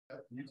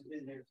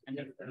And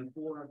then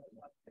before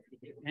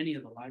any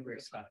of the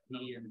library stuff,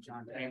 he and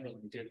Jon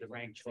Chamberlain did the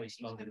ranked choice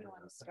mode.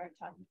 Start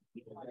talking.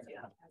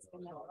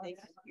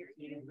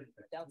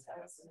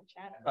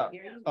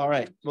 All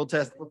right, we'll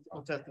test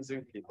the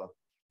Zoom people.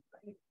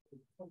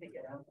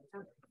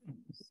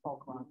 Paul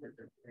Conway,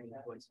 ranked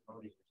choice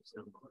mode,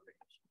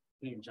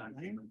 he and Jon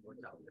Chamberlain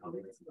worked out.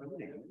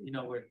 You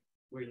know where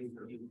you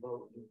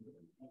vote,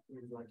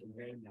 you're like in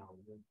Maine now,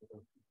 with the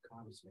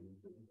congressman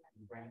in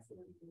Branford,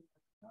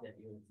 that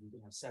you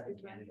have 7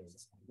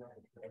 candidates,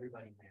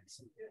 everybody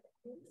wins,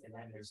 and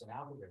then there's an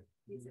algorithm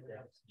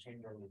that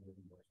Chamberlain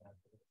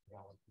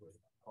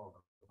called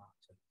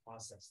to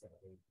process that.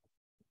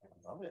 I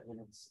love it, and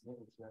it's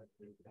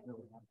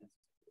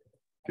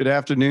Good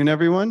afternoon,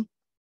 everyone.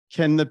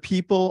 Can the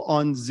people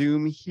on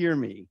Zoom hear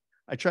me?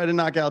 I try to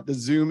knock out the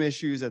Zoom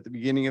issues at the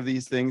beginning of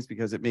these things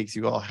because it makes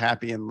you all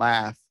happy and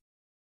laugh,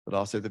 but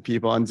also the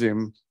people on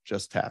Zoom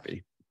just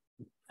happy.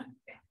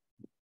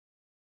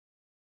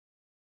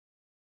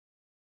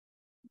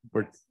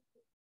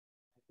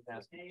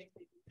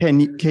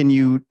 Can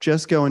you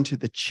just go into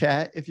the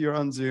chat if you're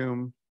on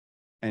Zoom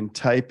and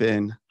type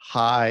in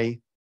hi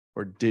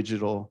or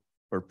digital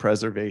or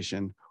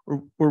preservation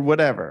or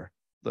whatever,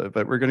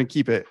 but we're going to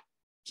keep it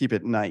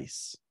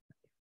nice.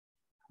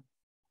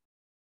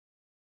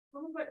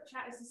 Someone put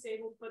chat is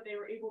disabled, but they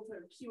were able to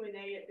Q&A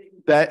it.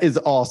 That is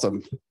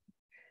awesome.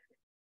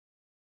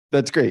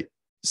 That's great.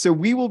 So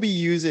we will be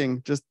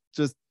using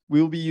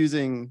we'll be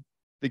using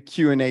the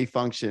Q&A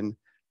function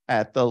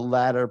at the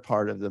latter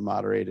part of the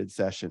moderated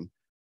session.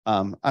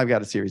 I've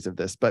got a series of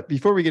this, but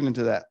before we get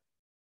into that,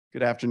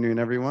 good afternoon,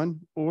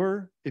 everyone.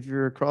 Or if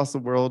you're across the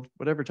world,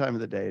 whatever time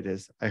of the day it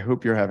is, I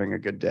hope you're having a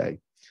good day.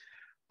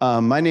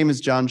 My name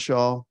is Jon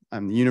Shaw.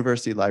 I'm the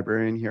University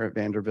Librarian here at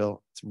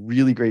Vanderbilt. It's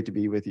really great to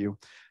be with you.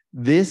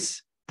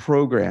 This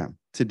program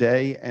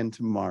today and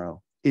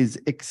tomorrow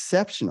is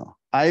exceptional.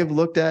 I have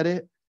looked at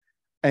it,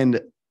 and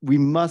we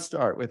must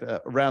start with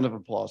a round of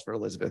applause for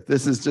Elizabeth.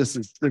 This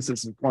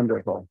is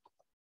wonderful.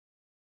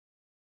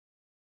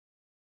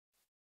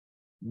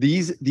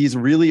 These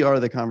really are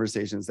the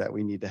conversations that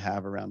we need to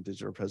have around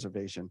digital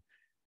preservation.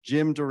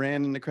 Jim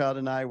Duran in the crowd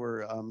and I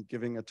were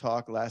giving a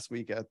talk last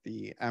week at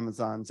the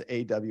Amazon's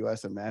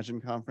AWS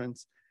Imagine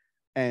conference.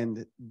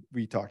 And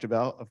we talked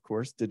about, of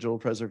course, digital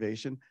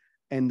preservation.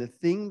 And the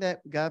thing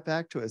that got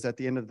back to us at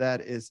the end of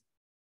that is,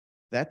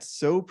 that's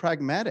so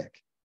pragmatic.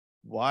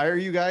 Why are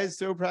you guys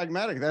so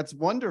pragmatic? That's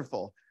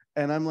wonderful.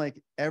 And I'm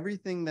like,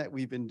 everything that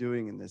we've been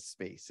doing in this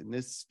space, in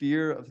this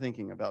sphere of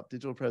thinking about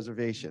digital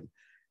preservation,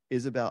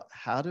 is about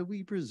how do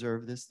we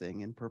preserve this thing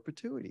in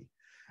perpetuity?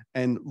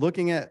 And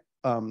looking at,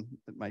 I'm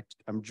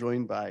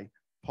joined by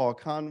Paul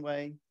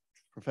Conway,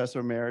 Professor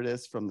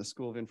Emeritus from the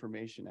School of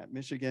Information at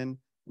Michigan,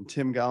 and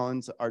Tim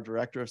Gollins, our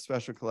Director of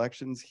Special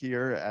Collections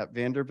here at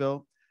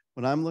Vanderbilt.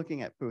 When I'm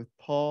looking at both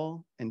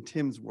Paul and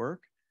Tim's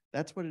work,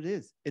 that's what it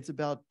is. It's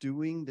about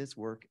doing this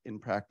work in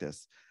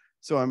practice.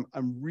 So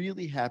I'm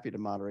really happy to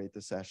moderate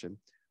the session.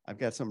 I've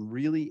got some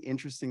really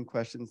interesting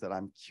questions that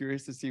I'm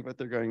curious to see what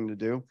they're going to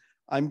do.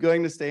 I'm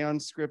going to stay on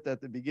script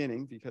at the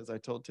beginning because I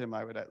told Tim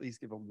I would at least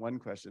give him one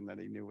question that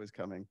he knew was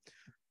coming.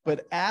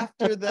 But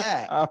after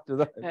that,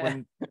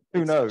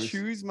 who knows?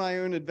 Choose my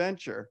own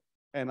adventure.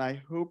 And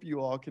I hope you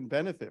all can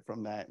benefit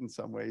from that in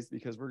some ways,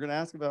 because we're going to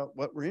ask about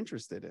what we're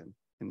interested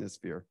in this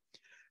sphere.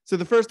 So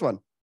the first one,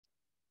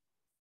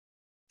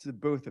 to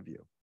both of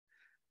you,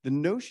 the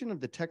notion of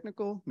the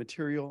technical,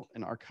 material,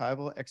 and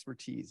archival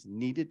expertise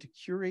needed to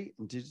curate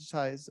and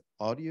digitize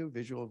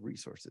audiovisual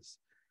resources.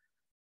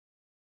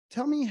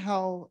 Tell me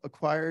how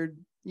acquired,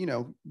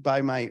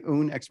 by my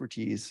own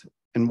expertise,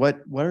 and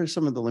what are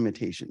some of the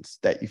limitations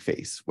that you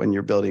face when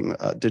you're building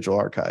a digital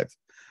archive?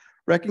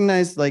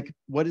 Recognize, when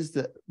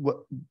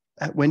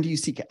do you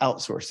seek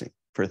outsourcing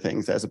for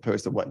things as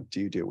opposed to what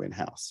do you do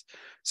in-house?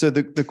 So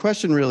the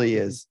question really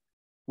is,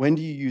 when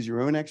do you use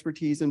your own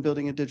expertise in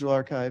building a digital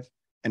archive?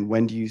 And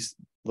when do you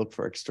look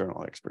for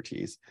external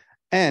expertise?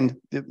 And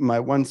my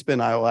one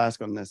spin I will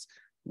ask on this,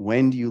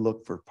 when do you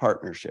look for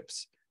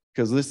partnerships?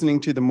 Because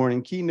listening to the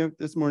morning keynote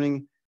this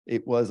morning,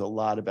 it was a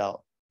lot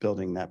about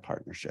building that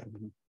partnership.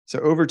 Mm-hmm. So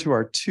over to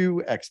our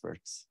two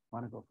experts.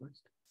 Want to go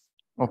first?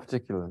 Well,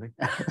 particularly.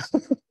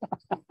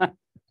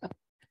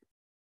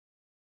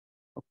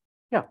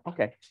 Yeah,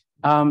 okay.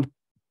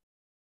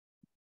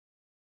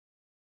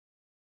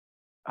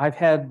 I've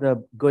had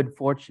the good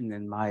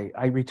fortune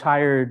I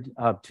retired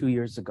 2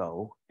 years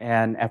ago,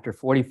 and after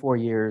 44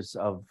 years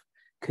of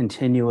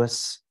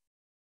continuous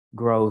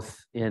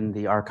growth in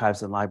the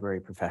archives and library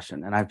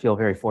profession, and I feel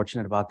very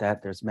fortunate about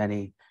that. There's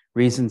many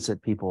reasons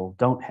that people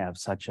don't have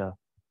such a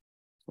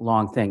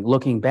long thing.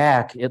 Looking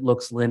back, it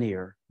looks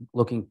linear.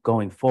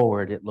 Going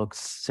forward, it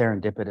looks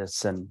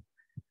serendipitous and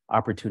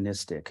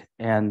opportunistic.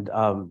 And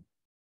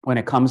when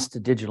it comes to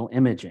digital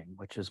imaging,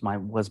 which was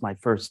my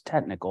first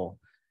technical,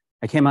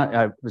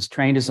 I was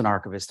trained as an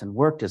archivist and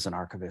worked as an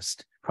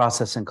archivist,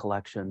 processing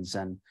collections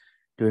and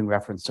doing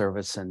reference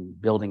service and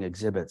building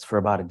exhibits for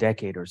about a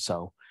decade or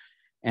so.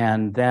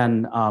 And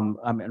then I'm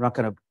not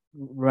going to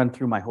run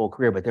through my whole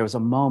career, but there was a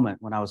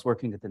moment when I was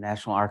working at the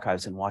National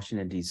Archives in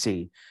Washington,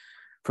 D.C.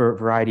 for a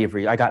variety of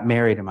reasons. I got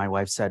married and my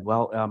wife said,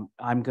 well,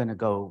 I'm going to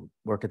go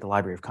work at the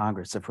Library of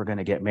Congress. If we're going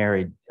to get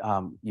married,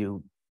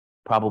 you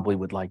probably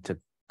would like to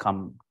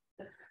come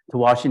to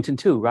Washington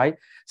too, right?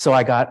 So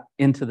I got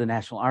into the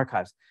National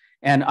Archives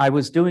and I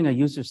was doing a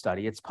user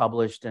study. It's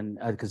published, and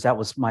because that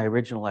was my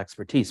original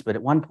expertise. But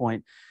at one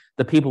point,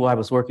 the people I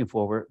was working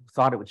for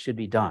thought it should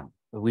be done.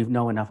 We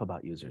know enough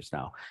about users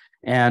now.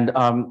 And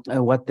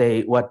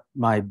what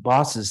my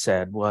bosses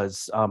said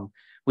was,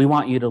 we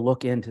want you to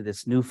look into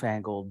this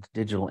newfangled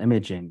digital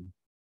imaging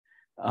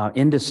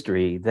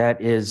industry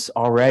that is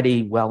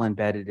already well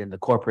embedded in the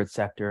corporate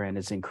sector and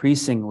is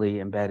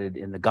increasingly embedded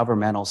in the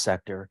governmental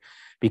sector,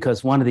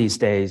 because one of these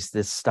days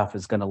this stuff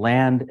is going to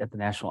land at the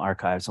National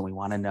Archives and we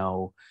want to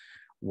know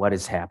what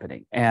is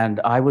happening.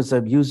 And I was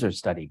a user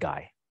study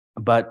guy,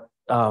 but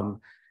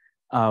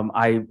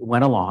I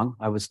went along,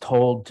 I was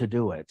told to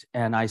do it.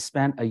 And I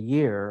spent a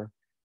year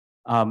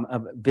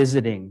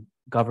visiting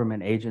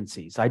government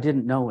agencies. I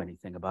didn't know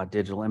anything about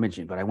digital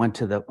imaging, but I went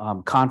to the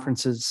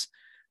conferences,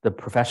 the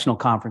professional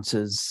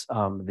conferences,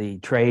 the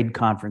trade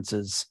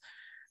conferences,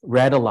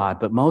 read a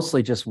lot, but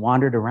mostly just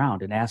wandered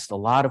around and asked a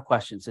lot of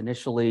questions,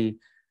 initially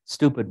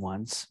stupid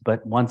ones,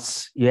 but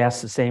once you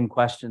ask the same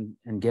question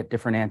and get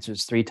different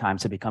answers 3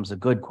 times, it becomes a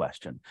good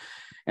question.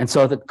 And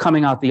so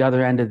coming out the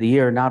other end of the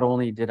year, not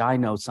only did I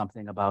know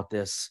something about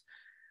this,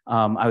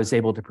 I was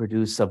able to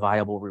produce a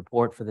viable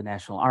report for the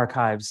National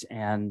Archives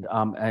and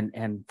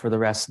for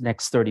the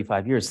next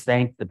 35 years,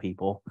 thank the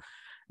people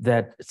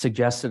that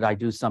suggested I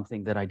do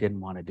something that I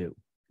didn't want to do.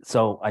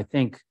 So I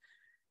think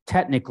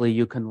technically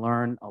you can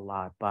learn a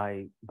lot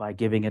by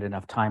giving it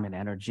enough time and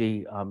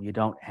energy. You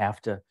don't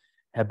have to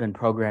have been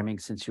programming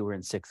since you were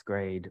in 6th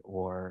grade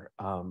or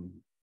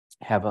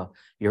have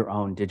your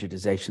own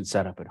digitization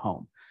setup at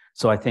home.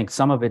 So I think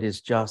some of it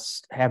is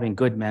just having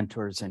good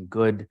mentors and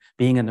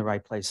being in the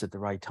right place at the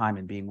right time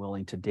and being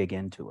willing to dig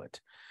into it.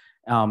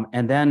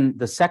 And then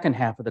the second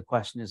half of the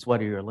question is,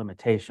 what are your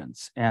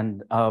limitations?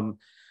 And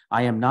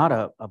I am not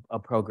a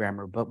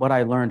programmer, but what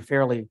I learned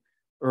fairly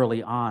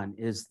early on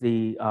is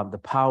the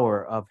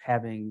power of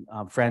having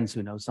friends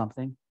who know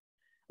something,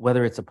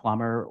 whether it's a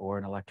plumber or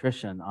an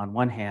electrician on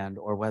one hand,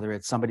 or whether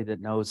it's somebody that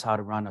knows how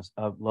to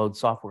load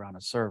software on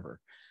a server.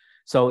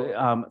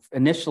 So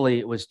initially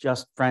it was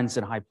just friends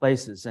in high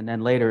places. And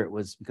then later it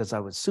was because I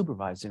was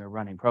supervising or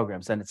running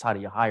programs. And it's how do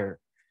you hire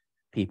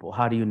people?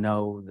 How do you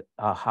know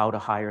how to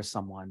hire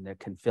someone that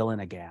can fill in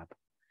a gap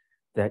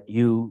that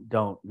you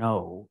don't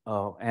know,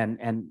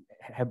 and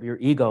have your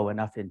ego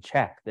enough in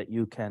check that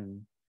you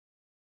can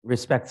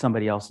respect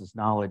somebody else's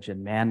knowledge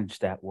and manage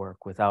that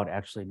work without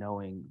actually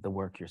knowing the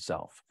work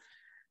yourself.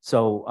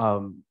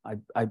 So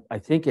I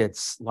think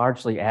it's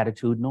largely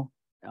attitudinal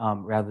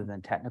rather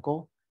than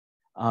technical.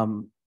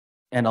 And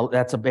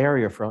that's a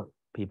barrier for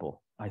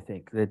people, I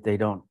think, that they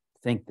don't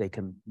think they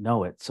can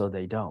know it, so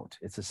they don't.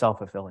 It's a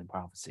self-fulfilling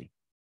prophecy.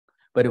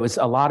 But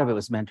a lot of it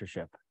was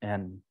mentorship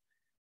and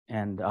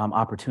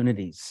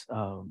opportunities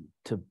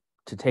to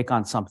take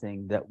on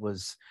something that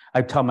was,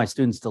 I tell my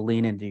students to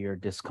lean into your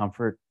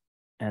discomfort,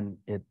 and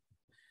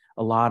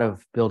a lot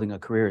of building a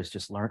career is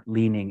just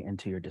leaning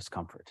into your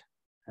discomfort.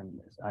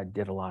 And I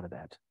did a lot of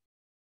that.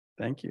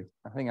 Thank you.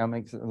 I think that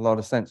makes a lot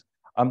of sense.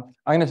 I'm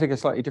going to take a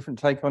slightly different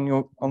take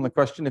on the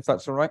question, if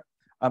that's all right.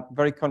 I'm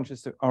very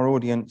conscious of our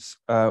audience.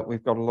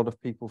 We've got a lot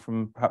of people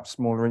from perhaps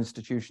smaller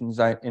institutions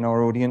out in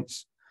our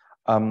audience,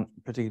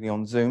 particularly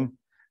on Zoom.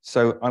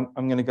 So I'm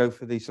going to go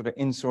for the sort of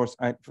in-source,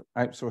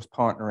 outsource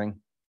partnering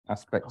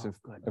aspect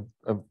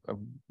of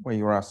where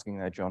you were asking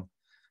there, John.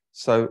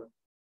 So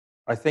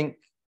I think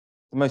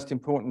the most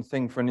important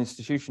thing for an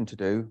institution to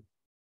do,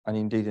 and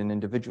indeed an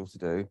individual to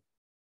do,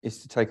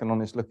 is to take an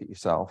honest look at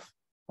yourself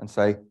and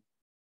say,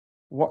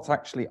 what's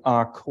actually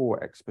our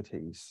core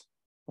expertise?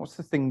 What's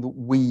the thing that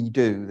we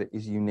do that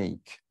is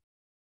unique?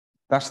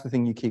 That's the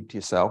thing you keep to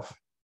yourself.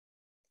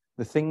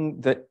 The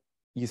thing that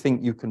you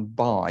think you can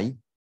buy,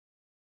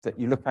 that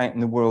you look out in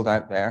the world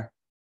out there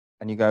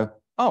and you go,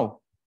 oh,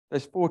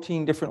 there's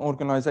 14 different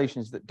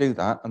organizations that do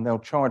that, and they'll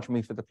charge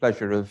me for the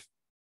pleasure of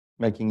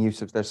making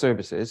use of their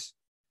services.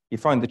 You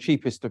find the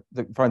cheapest,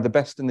 find the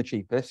best and the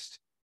cheapest,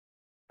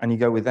 and you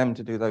go with them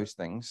to do those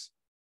things.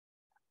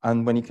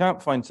 And when you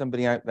can't find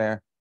somebody out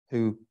there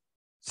who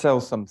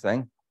sells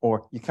something,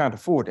 or you can't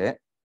afford it,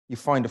 you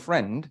find a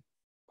friend,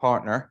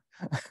 partner,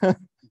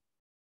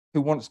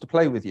 who wants to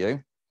play with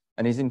you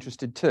and is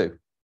interested too.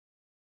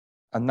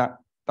 And that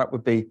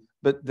would be,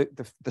 but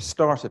the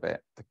start of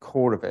it, the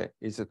core of it,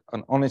 is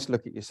an honest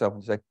look at yourself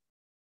and say,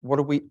 what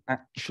are we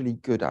actually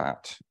good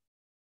at?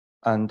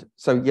 And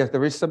so, yes,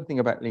 there is something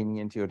about leaning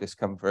into your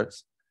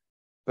discomforts,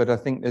 but I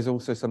think there's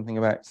also something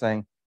about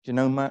saying, do you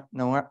know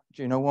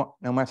what?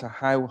 No matter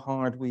how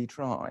hard we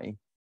try,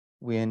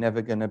 we're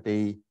never going to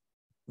be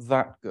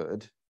that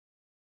good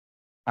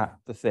at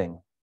the thing.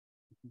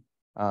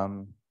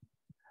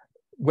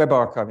 Web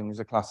archiving is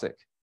a classic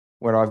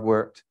where I've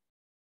worked.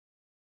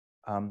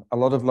 A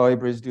lot of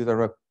libraries do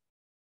their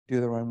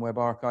own web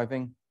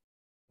archiving.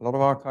 A lot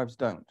of archives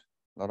don't.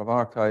 A lot of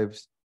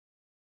archives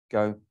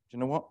go, do you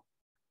know what?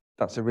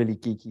 That's a really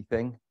geeky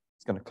thing.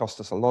 It's going to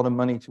cost us a lot of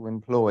money to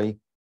employ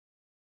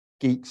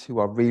geeks who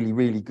are really,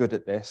 really good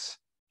at this.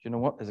 Do you know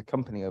what? There's a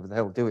company over there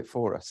who'll do it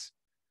for us.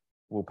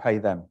 We'll pay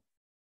them.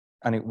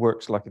 And it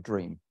works like a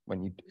dream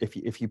when you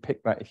if you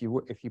pick that, if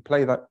you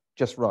play that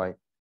just right,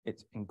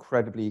 it's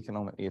incredibly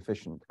economically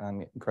efficient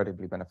and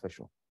incredibly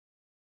beneficial.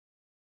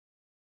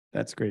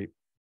 That's great.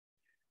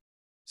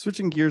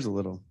 Switching gears a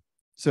little.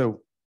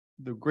 So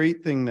the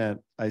great thing that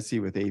I see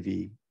with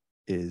AV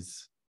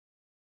is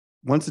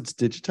once it's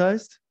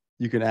digitized,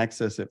 you can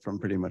access it from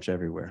pretty much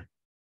everywhere.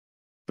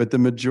 But the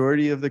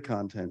majority of the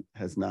content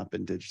has not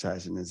been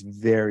digitized and is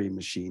very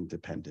machine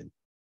dependent.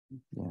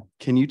 Yeah.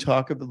 Can you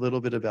talk a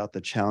little bit about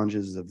the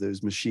challenges of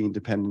those machine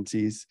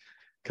dependencies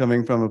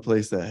coming from a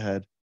place that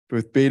had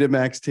both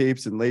Betamax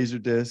tapes and laser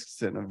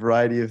discs and a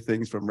variety of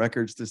things from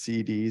records to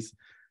CDs?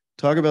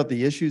 Talk about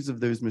the issues of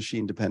those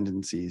machine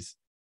dependencies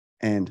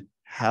and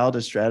how to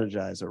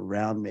strategize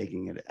around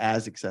making it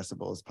as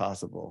accessible as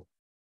possible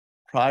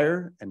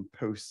prior and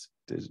post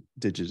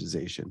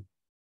digitization.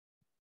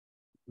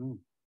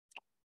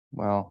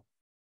 Well,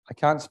 I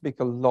can't speak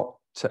a lot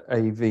to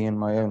AV in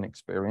my own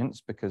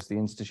experience because the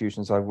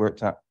institutions I've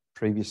worked at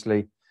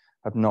previously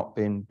have not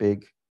been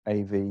big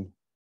AV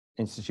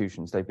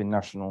institutions. They've been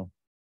national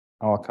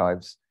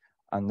archives,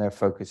 and their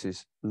focus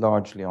is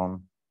largely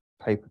on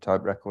paper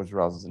type records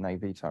rather than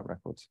AV type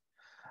records.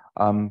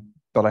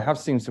 But I have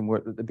seen some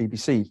work that the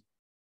BBC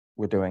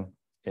were doing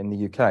in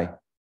the UK.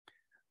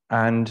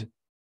 And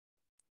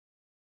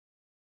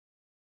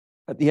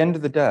at the end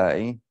of the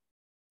day,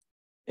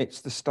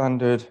 it's the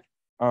standard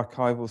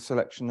archival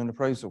selection and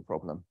appraisal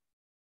problem.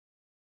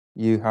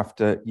 You have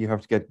to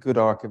get good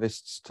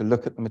archivists to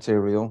look at the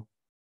material,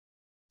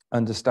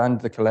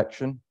 understand the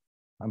collection,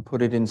 and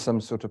put it in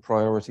some sort of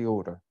priority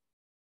order,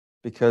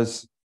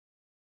 because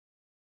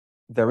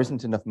there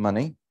isn't enough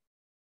money,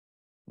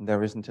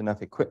 there isn't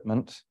enough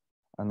equipment,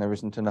 and there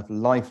isn't enough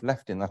life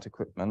left in that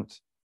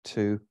equipment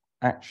to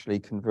actually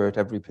convert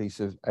every piece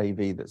of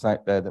AV that's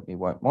out there that we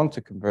won't want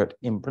to convert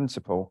in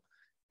principle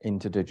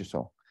into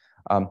digital.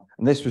 And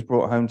this was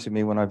brought home to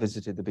me when I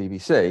visited the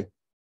BBC.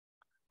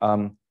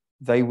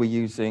 They were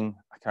using,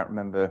 I can't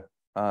remember,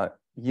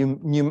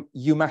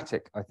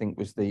 Umatic, I think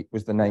was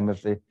the name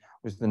of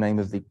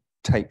the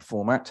tape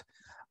format,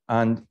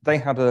 and they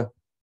had a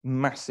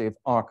massive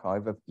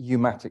archive of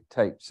Umatic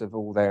tapes of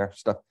all their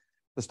stuff.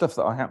 The stuff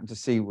that I happened to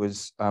see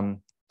was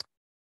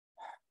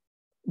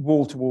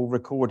wall-to-wall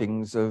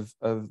recordings of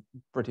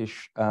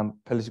British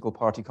political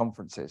party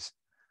conferences.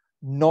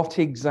 Not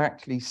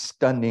exactly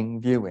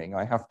stunning viewing,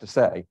 I have to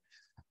say,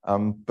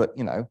 but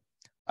you know,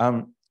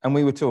 and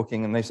we were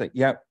talking, and they said,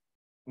 "Yeah,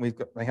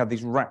 they had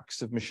these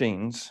racks of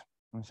machines."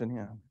 I said,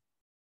 "Yeah."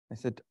 They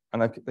said,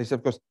 they said,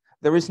 "Of course,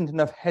 there isn't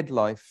enough head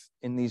life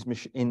in these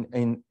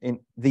in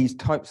these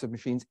types of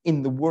machines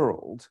in the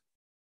world,"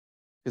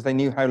 because they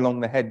knew how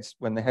long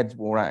when the heads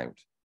wore out.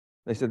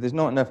 They said, "There's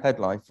not enough head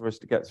life for us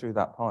to get through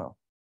that pile.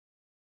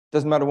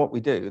 Doesn't matter what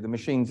we do, the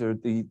machines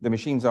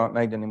aren't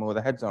made anymore,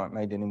 the heads aren't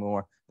made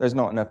anymore. There's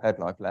not enough head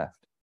life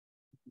left.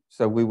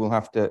 So we will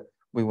have to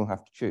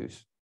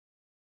choose."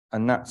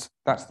 And that's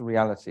the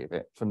reality of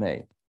it for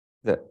me,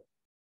 that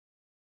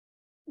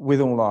with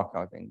all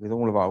archiving, with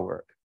all of our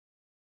work,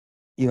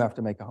 you have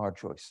to make a hard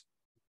choice.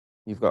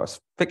 You've got a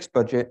fixed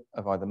budget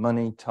of either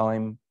money,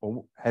 time,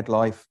 or head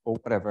life, or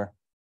whatever.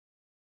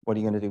 What are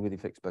you going to do with your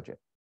fixed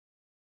budget?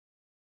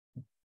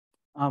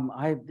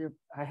 I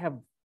have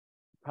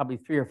probably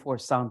 3 or 4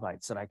 sound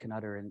bites that I can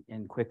utter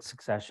in quick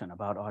succession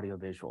about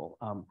audiovisual.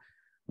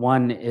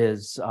 One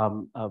is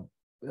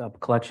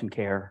collection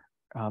care,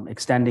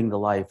 extending the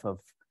life of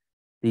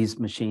these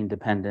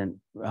machine-dependent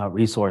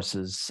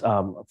resources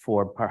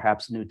for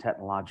perhaps new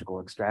technological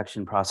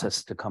extraction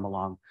processes to come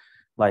along,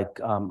 like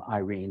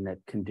Irene, that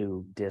can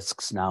do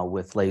discs now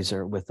with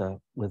laser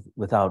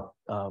without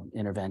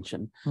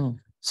intervention.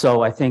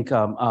 So I think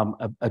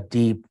a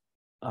deep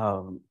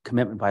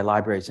commitment by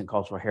libraries and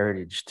cultural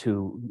heritage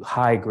to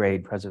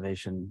high-grade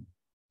preservation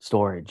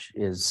storage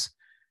is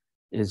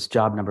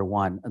job number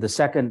one. The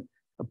second,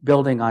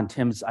 building on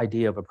Tim's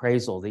idea of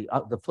appraisal,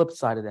 the flip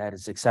side of that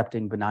is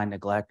accepting benign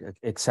neglect,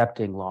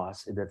 accepting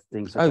loss, that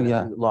things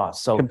are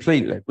lost. So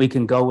completely, we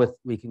can go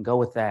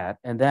with that.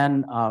 And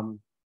then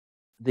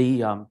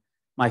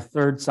my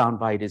third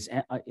soundbite is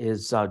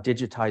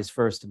digitize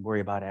first and worry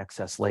about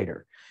access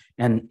later.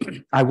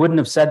 And I wouldn't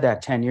have said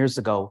that 10 years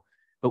ago,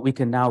 but we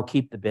can now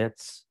keep the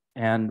bits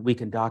and we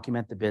can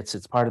document the bits.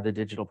 It's part of the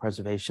digital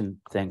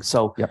preservation thing.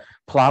 So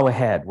plow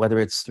ahead, whether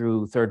it's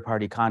through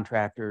third-party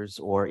contractors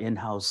or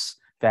in-house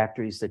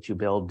factories that you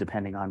build,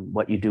 depending on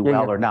what you do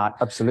well or not.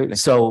 Absolutely.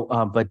 So,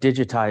 but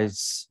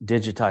digitize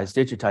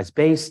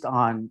based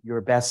on your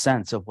best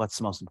sense of what's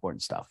the most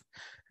important stuff.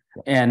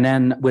 And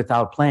then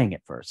without playing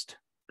it first,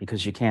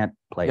 because you can't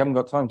play it. You haven't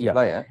got time to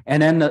play it.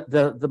 And then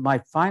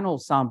my final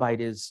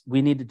soundbite is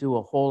we need to do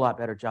a whole lot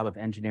better job of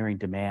engineering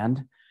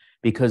demand,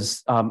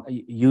 because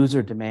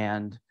user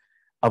demand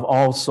of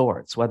all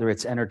sorts, whether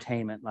it's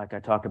entertainment, like I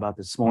talked about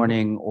this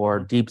morning, or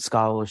deep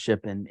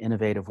scholarship in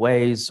innovative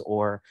ways,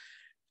 or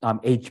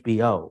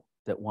HBO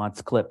that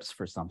wants clips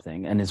for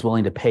something and is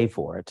willing to pay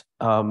for it.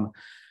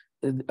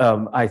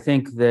 I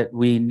think that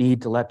we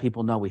need to let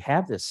people know we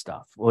have this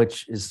stuff,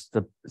 which is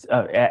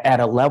at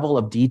a level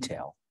of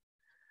detail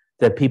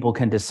that people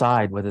can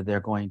decide whether they're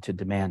going to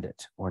demand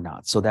it or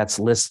not. So that's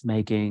list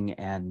making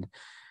and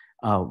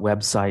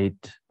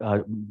website,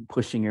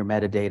 pushing your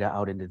metadata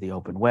out into the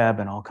open web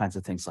and all kinds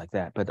of things like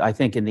that. But I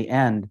think in the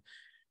end,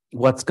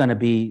 what's going to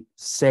be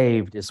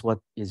saved is what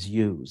is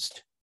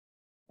used.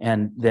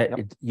 And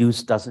that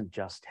use doesn't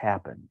just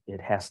happen.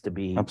 It has to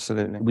be,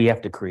 absolutely. We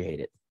have to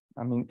create it.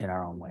 I mean, in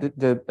our own way.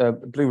 The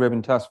Blue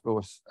Ribbon Task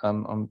Force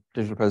on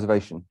digital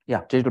preservation.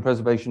 Yeah, digital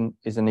preservation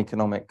is an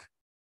economic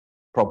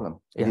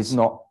problem. It is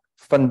not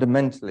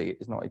fundamentally,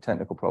 it's not a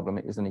technical problem.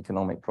 It is an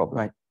economic problem.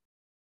 Right.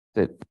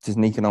 That it is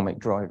an economic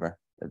driver.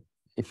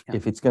 If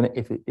it's going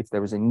to, if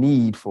there is a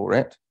need for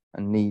it,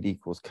 and need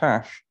equals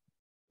cash,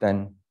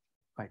 then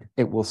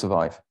it will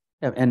survive.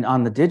 Yeah, and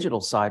on the digital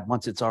side,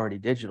 once it's already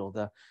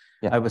digital,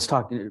 I was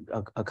talking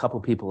to a couple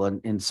of people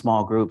in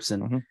small groups,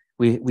 and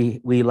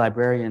we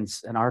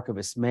librarians and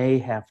archivists may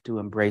have to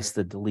embrace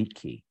the delete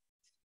key.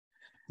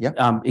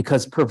 Yeah.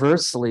 Because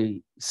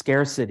perversely,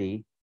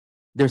 scarcity,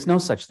 there's no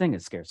such thing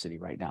as scarcity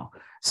right now.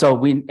 So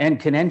we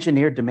can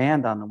engineer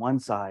demand on the one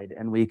side,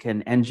 and we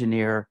can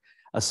engineer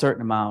a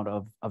certain amount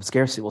of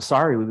scarcity. Well,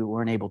 sorry, we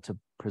weren't able to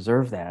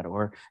preserve that,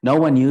 or no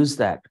one used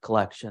that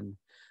collection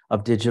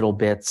of digital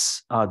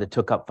bits that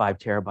took up 5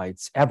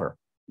 terabytes ever.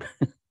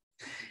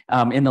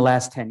 In the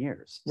last 10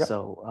 years. Yep.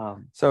 So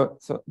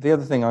the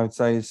other thing I would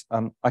say is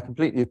I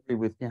completely agree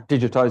with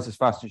digitize as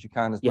fast as you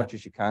can, as much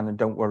as you can, and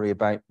don't worry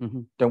about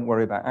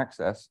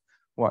access.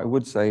 What I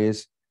would say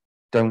is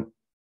don't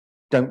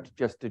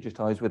just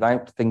digitize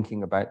without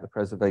thinking about the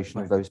preservation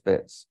of those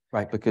bits.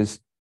 Right. Because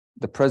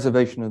the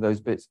preservation of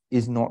those bits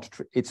is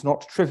it's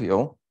not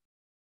trivial,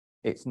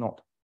 it's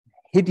not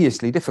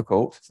hideously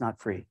difficult. It's not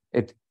free.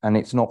 And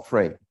it's not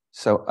free.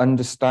 So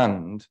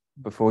understand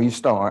before you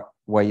start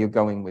where you're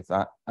going with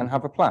that, and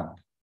have a plan.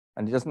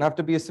 And it doesn't have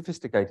to be a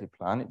sophisticated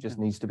plan. It just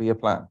needs to be a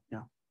plan.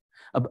 Yeah.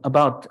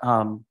 About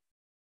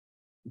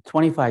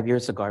 25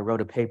 years ago, I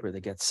wrote a paper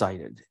that gets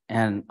cited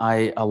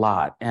a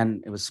lot,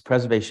 and it was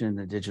preservation in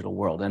the digital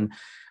world. And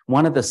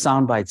one of the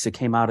sound bites that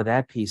came out of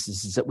that piece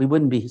is that we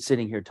wouldn't be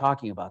sitting here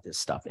talking about this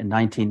stuff in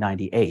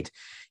 1998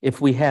 if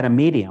we had a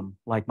medium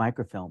like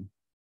microfilm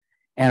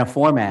and a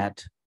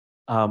format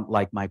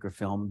like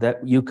microfilm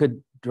that you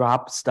could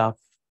drop stuff,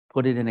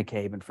 put it in a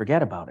cave, and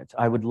forget about it.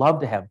 I would love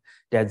to have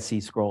Dead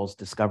Sea Scrolls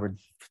discovered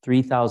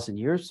 3,000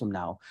 years from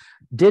now,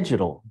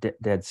 digital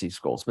Dead Sea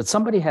Scrolls, but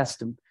somebody has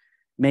to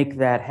make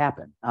that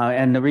happen.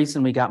 And the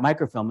reason we got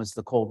microfilm is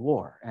the Cold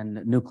War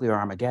and nuclear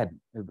Armageddon.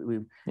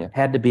 We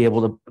had to be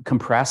able to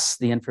compress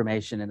the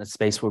information in a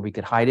space where we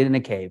could hide it in a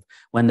cave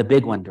when the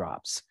big one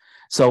drops.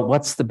 So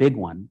what's the big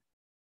one?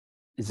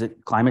 Is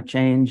it climate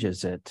change?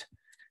 Is it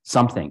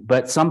something?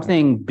 But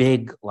something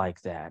big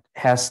like that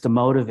has to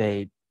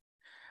motivate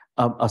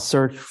a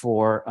search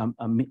for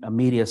a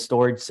media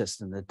storage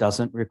system that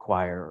doesn't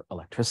require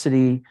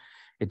electricity,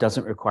 it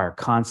doesn't require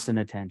constant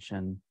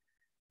attention,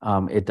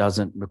 it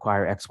doesn't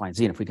require X, Y, and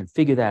Z. And if we can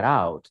figure that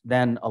out,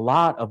 then a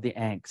lot of the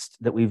angst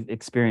that we've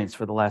experienced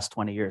for the last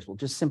 20 years will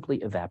just simply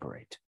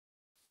evaporate.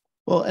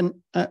 Well, and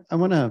I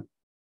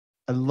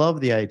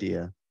love the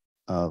idea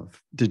of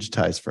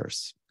digitize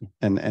first.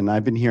 And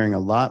I've been hearing a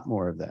lot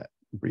more of that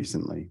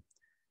recently.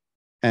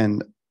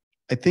 And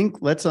I think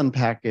let's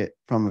unpack it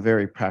from a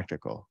very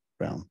practical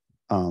realm.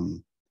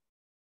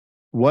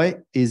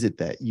 What is it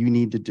that you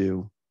need to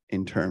do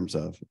in terms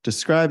of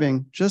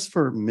describing, just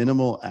for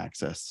minimal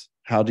access?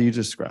 How do you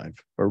describe,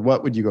 or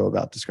what would you go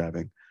about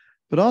describing?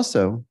 But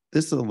also,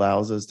 this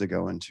allows us to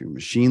go into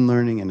machine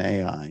learning and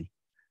AI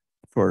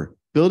for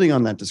building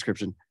on that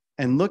description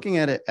and looking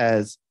at it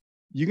as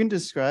you can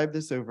describe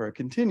this over a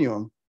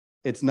continuum.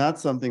 It's not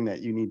something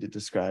that you need to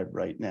describe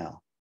right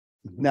now.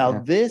 Now,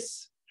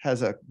 this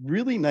has a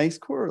really nice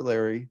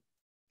corollary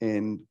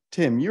in,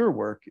 Tim, your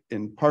work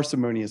in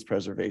parsimonious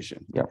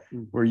preservation,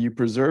 where you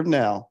preserve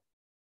now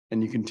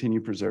and you continue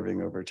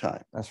preserving over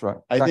time. That's right.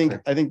 Exactly.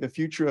 I think the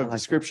future of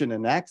description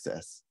and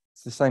access,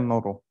 it's the same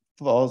model,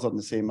 falls on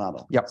the same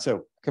model. Yeah.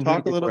 So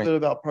talk a little bit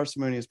about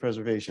parsimonious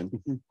preservation.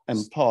 And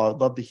Paul,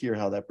 I'd love to hear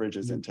how that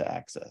bridges into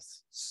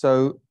access.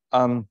 So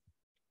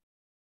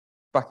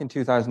back in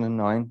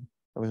 2009,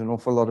 there was an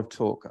awful lot of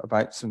talk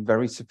about some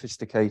very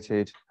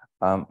sophisticated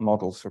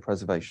models for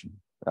preservation.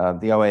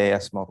 The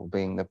OAS model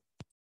being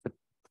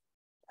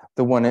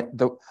the one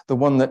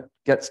that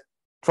gets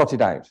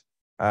trotted out.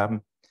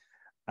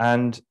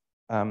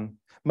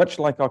 Much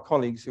like our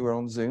colleagues who are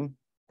on Zoom,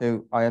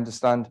 who I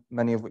understand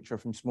many of which are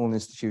from small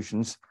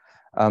institutions,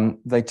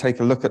 they take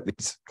a look at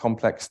these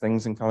complex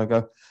things and kind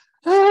of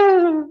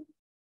go,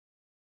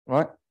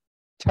 right?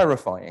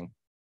 Terrifying,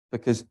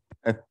 because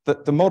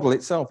the model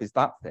itself is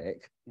that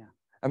thick. Yeah.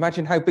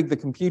 Imagine how big the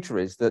computer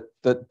is that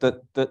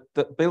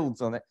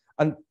builds on it,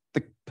 and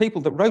the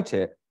people that wrote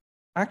it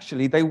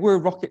actually they were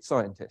rocket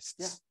scientists.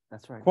 Yeah,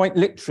 that's right. Quite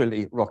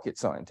literally rocket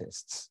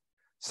scientists.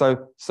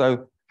 So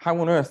how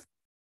on earth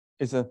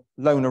is a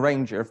loner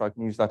ranger, if I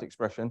can use that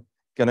expression,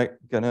 gonna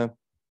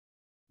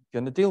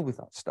deal with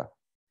that stuff?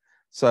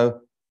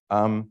 So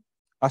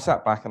I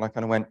sat back and I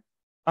kind of went,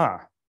 do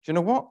you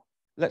know what?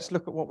 Let's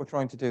look at what we're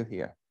trying to do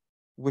here.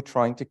 We're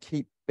trying to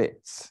keep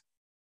bits.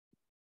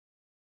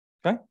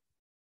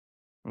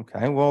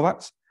 Okay, well,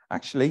 that's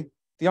actually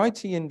the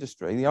IT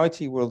industry, the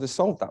IT world has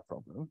solved that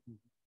problem.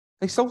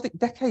 They solved it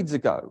decades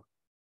ago.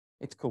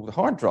 It's called a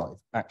hard drive,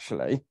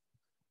 actually.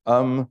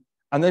 And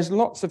there's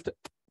lots of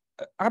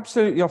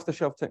absolutely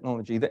off-the-shelf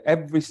technology that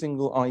every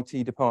single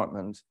IT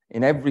department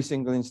in every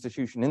single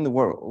institution in the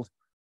world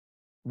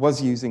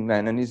was using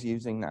then and is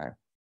using now.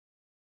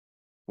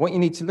 What you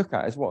need to look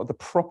at is what are the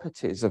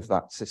properties of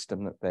that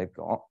system that they've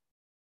got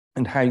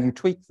and how you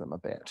tweak them a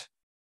bit.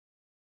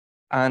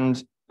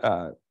 And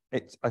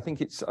I think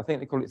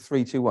they call it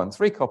 3-2-1,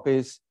 3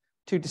 copies,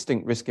 2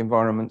 distinct risk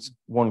environments,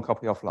 1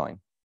 copy offline.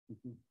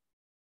 Mhm.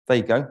 There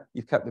you go.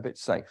 You've kept the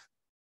bits safe.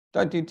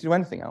 Don't do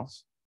anything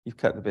else. You've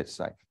kept the bits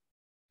safe.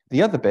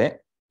 The other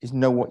bit is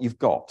know what you've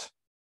got.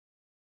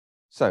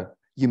 So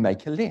you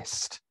make a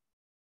list.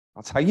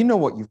 That's how you know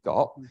what you've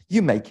got.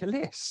 You make a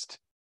list.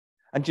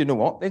 And you know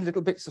what? There's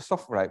little bits of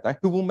software out there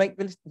who will make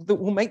the list, that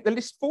will make the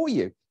list for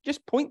you.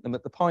 Just point them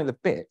at the pile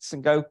of bits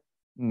and go,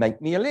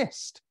 make me a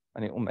list.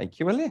 And it will make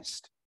you a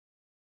list.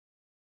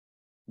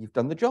 You've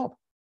done the job.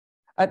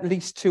 At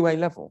least to a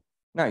level.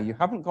 Now, you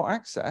haven't got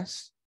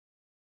access,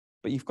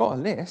 but you've got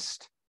a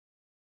list.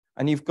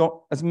 And you've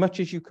got as much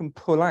as you can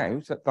pull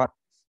out at that.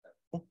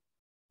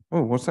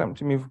 Oh, what's happened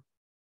to me?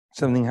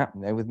 Something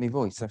happened there with my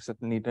voice. I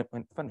suddenly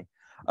went funny.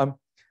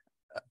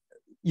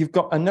 You've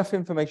got enough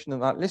information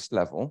at that list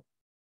level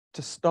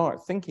to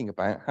start thinking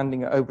about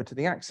handing it over to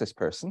the access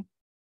person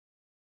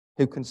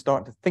who can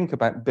start to think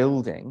about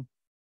building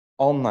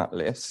on that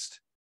list.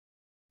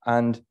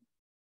 And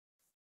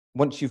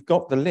once you've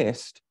got the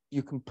list,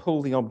 you can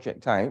pull the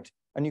object out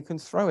and you can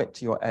throw it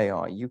to your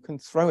AI. You can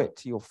throw it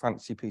to your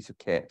fancy piece of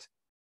kit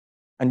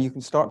and you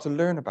can start to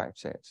learn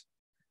about it.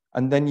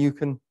 And then you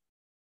can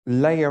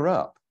layer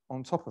up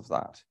on top of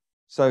that.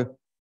 So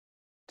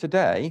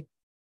today,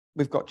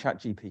 we've got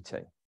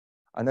ChatGPT.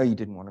 I know you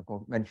didn't want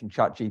to mention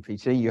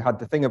ChatGPT. You had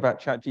the thing about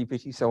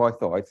ChatGPT, so I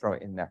thought I'd throw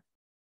it in there.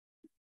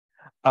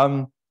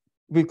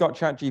 We've got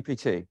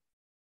ChatGPT.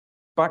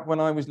 Back when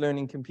I was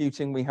learning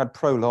computing, we had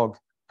Prolog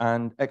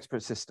and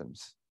Expert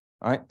Systems.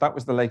 Right? That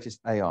was the latest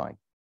AI.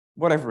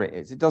 Whatever it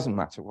is, it doesn't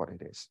matter what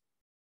it is.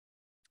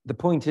 The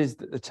point is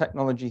that the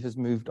technology has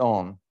moved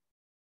on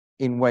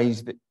in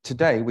ways that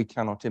today we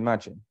cannot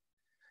imagine.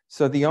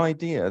 So the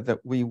idea that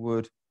we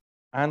would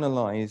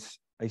analyze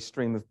a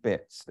stream of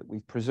bits that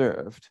we've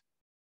preserved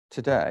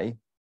today,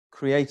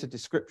 create a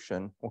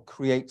description or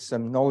create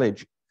some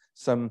knowledge,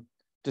 some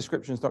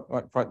descriptions, not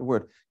right the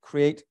word,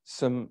 create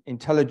some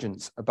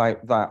intelligence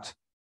about that,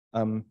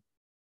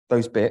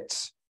 those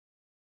bits.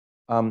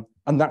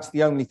 And that's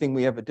the only thing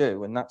we ever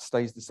do, and that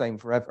stays the same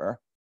forever.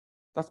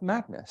 That's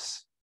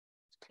madness.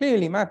 It's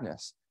clearly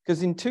madness.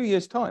 Because in 2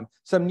 years' time,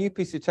 some new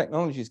piece of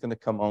technology is going to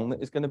come on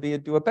that is going to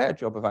do a better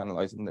job of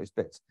analyzing those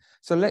bits.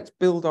 So let's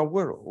build our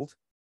world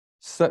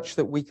such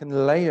that we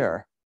can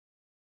layer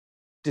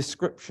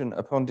description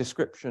upon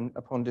description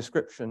upon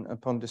description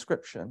upon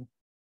description,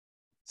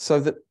 so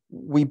that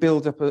we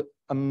build up a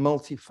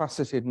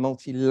multifaceted,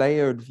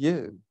 multi-layered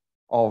view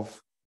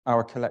of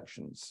our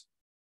collections.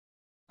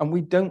 And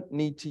we don't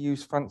need to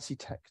use fancy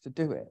tech to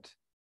do it.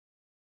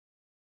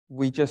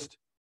 We just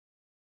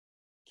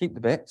keep the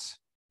bits,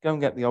 go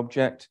and get the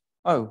object.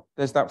 Oh,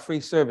 there's that free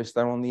service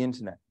there on the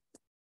internet.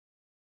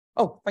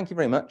 Oh, thank you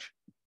very much.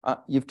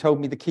 You've told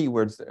me the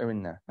keywords that are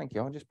in there. Thank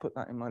you. I'll just put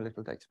that in my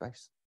little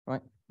database.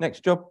 Right.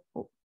 Next job.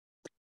 Oh,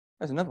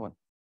 there's another one.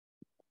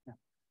 Yeah.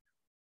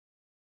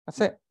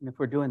 That's it. And if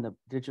we're doing the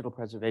digital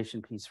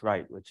preservation piece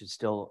right, which is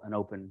still an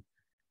open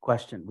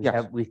question,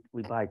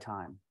 we buy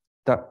time.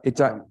 It's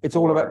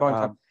all about buying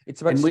time.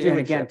 It's about and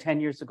again,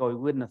 10 years ago, we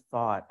wouldn't have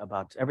thought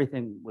about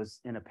everything was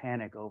in a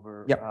panic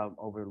over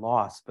over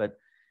loss, but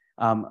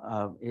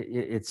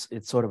it's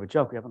sort of a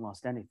joke. We haven't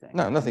lost anything.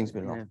 No, nothing's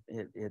been lost.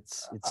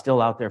 It's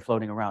still out there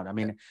floating around. I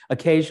mean,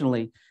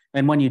 occasionally,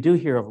 and when you do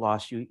hear of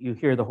loss, you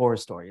hear the horror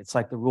story. It's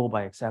like the rule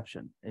by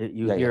exception.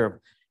 You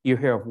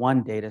hear of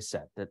one data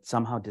set that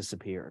somehow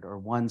disappeared, or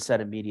one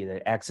set of media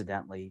that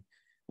accidentally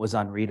was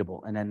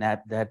unreadable, and then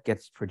that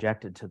gets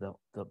projected to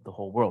the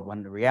whole world.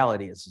 When the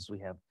reality is we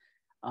have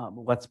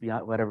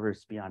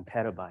whatever's beyond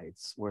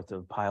petabytes worth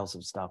of piles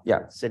of stuff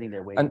sitting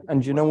there waiting.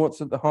 And you know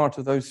what's at the heart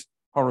of those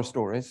horror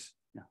stories?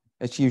 No.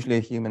 It's usually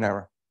a human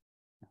error.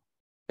 No.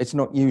 It's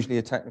not usually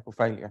a technical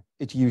failure.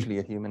 It's usually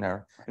a human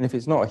error. And if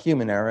it's not a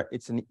human error,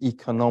 it's an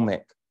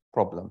economic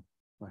problem.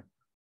 Right.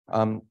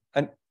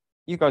 And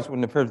you guys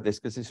wouldn't have heard of this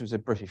because this was a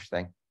British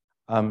thing.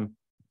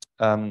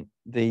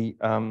 The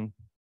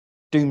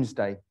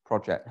Doomsday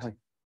Project,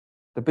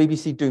 the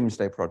BBC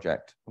Doomsday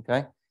Project.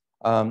 Okay,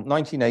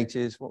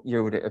 1980s. What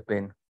year would it have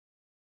been?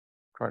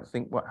 Trying to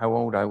think how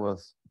old I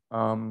was.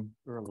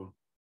 Early.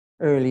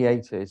 early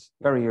 80s,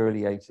 very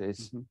early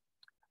 80s.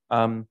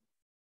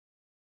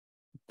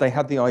 They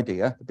had the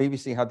idea, the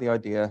BBC had the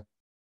idea.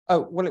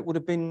 Oh, well, it would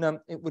have been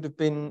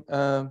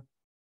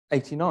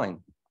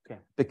 89. Okay.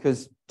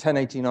 Because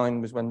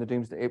 1089 was when the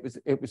Doomsday,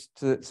 it was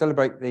to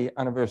celebrate the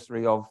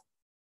anniversary of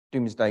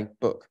Doomsday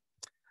Book.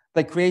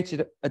 They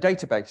created a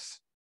database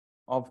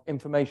of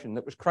information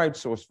that was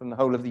crowdsourced from the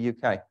whole of the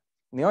UK.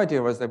 And the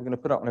idea was they were going to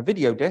put it on a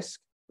video disc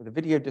with a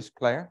video disc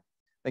player.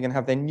 They're going to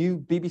have their new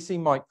BBC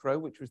Micro,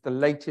 which was the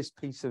latest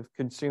piece of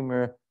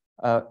consumer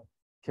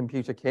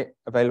computer kit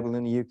available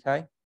in the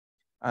UK.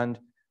 And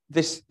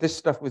this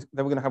stuff was,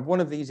 they were going to have one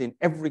of these in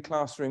every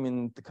classroom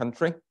in the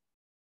country.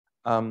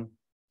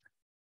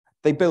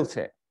 They built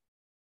it.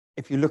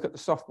 If you look at the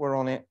software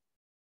on it,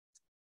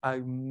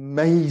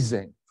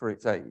 amazing for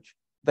its age.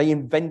 They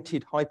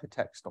invented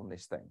hypertext on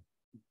this thing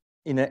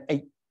in an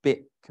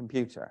 8-bit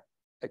computer.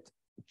 It's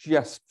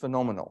just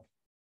phenomenal.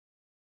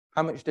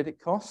 How much did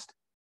it cost?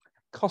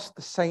 It cost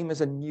the same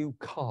as a new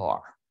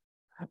car.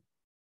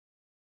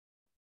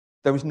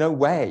 There was no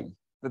way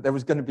that there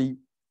was going to be,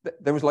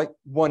 there was like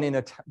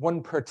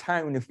one per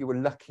town if you were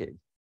lucky,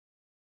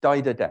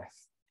 died a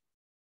death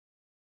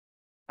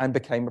and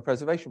became a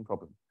preservation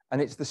problem.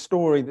 And it's the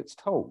story that's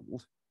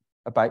told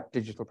about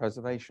digital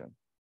preservation.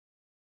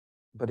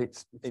 But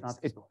it's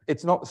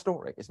not the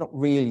story. It's not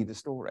really the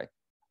story.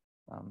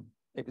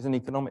 It was an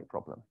economic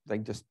problem. They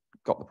just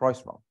got the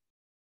price wrong.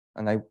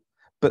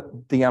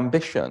 But the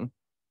ambition,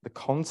 the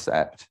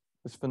concept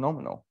was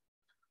phenomenal.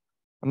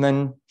 And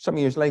then some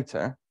years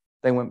later,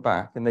 they went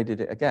back and they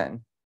did it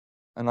again.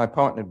 And I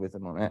partnered with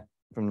them on it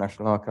from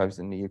National Archives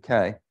in the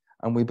UK.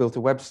 And we built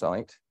a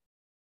website.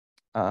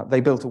 They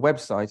built a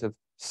website of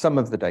some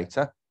of the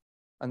data.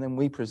 And then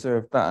we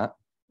preserved that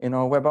in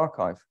our web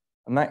archive.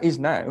 And that is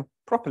now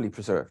properly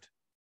preserved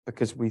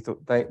because we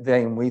thought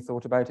they and we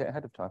thought about it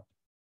ahead of time.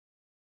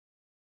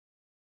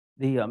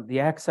 The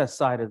access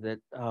side of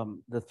it,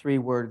 the three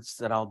words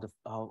that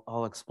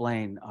I'll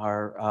explain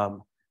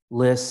are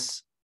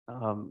lists,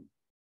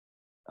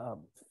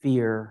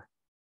 fear,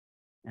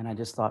 and I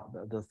just thought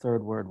the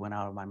third word went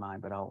out of my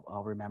mind, but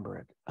I'll remember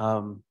it.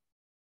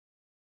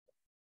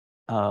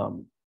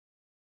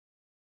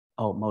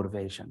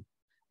 Motivation.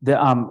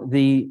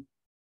 The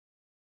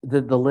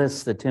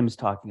lists that Tim's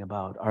talking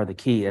about are the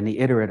key, and the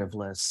iterative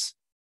lists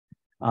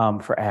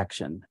for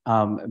action,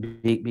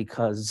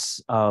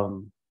 because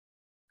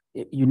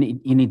you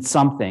need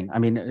something. I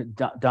mean,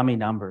 dummy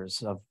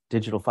numbers of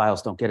digital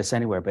files don't get us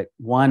anywhere, but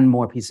one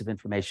more piece of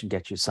information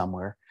gets you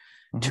somewhere.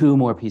 Two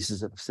more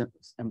pieces of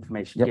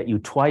information get you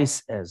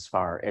twice as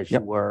far as you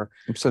were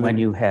when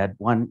you had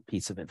one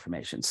piece of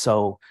information.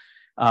 So,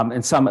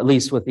 and some, at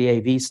least with the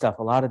AV stuff,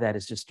 a lot of that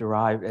is just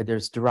derived.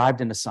 There's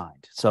derived and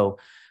assigned. So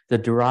the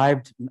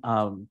derived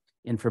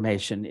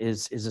information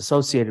is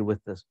associated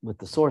with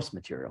the source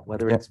material,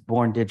 whether it's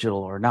born digital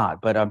or not.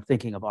 But I'm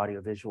thinking of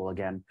audiovisual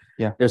again.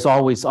 Yeah. There's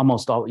always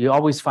you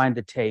always find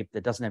the tape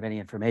that doesn't have any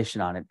information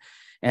on it.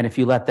 And if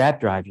you let that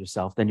drive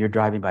yourself, then you're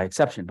driving by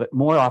exception. But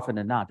more often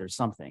than not, there's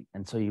something.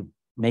 And so you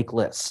make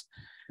lists.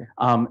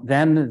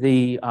 Then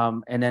make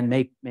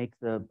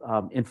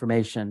the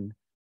information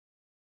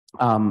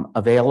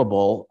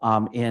available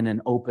in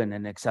an open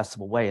and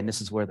accessible way. And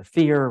this is where the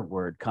fear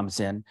word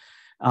comes in.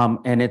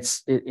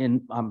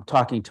 And I'm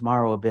talking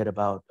tomorrow a bit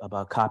about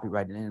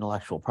copyright and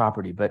intellectual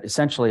property, but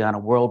essentially on a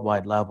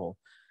worldwide level,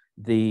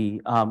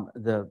 the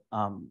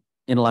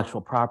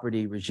intellectual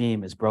property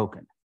regime is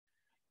broken.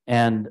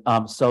 And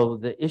so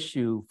the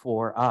issue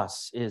for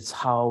us is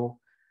how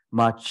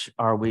much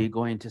are we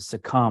going to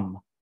succumb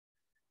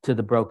to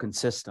the broken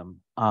system?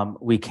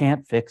 We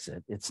can't fix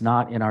it. It's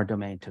not in our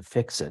domain to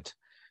fix it.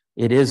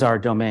 It is our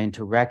domain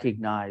to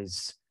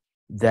recognize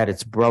that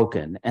it's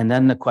broken. And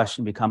then the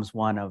question becomes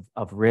one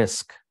of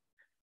risk.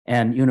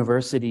 And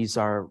universities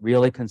are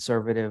really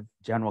conservative.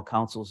 General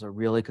councils are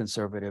really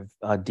conservative.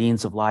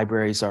 Deans of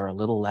libraries are a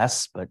little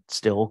less, but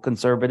still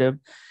conservative,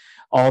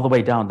 all the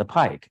way down the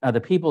pike. The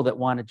people that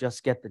want to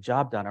just get the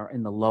job done are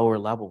in the lower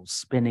levels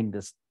spinning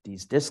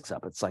these discs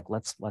up. It's like,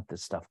 let's let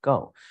this stuff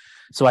go.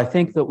 So I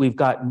think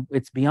that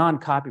it's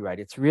beyond copyright.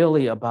 It's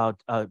really about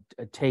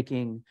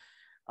taking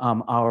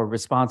our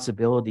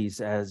responsibilities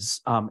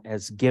as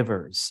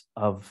givers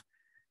of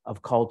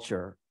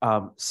culture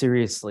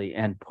seriously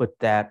and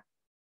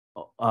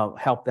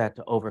help that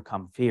to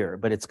overcome fear.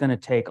 But it's going to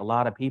take a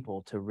lot of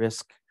people to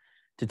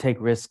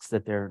take risks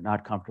that they're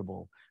not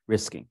comfortable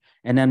risking.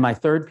 And then my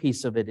third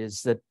piece of it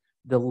is that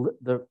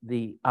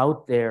the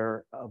out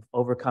there of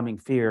overcoming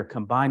fear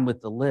combined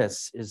with the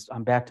lists is,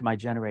 I'm back to my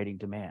generating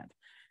demand.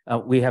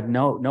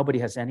 Nobody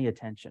has any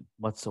attention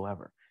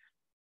whatsoever.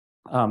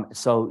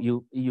 So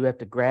you have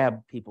to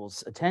grab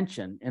people's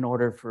attention in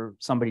order for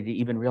somebody to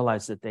even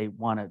realize that they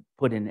want to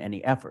put in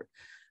any effort.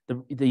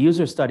 The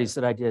user studies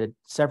that I did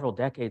several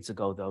decades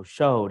ago, though,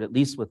 showed, at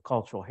least with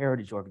cultural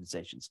heritage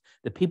organizations,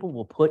 that people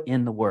will put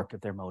in the work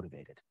if they're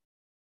motivated.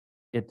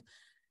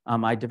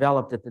 I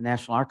developed at the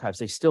National Archives,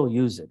 they still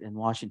use it in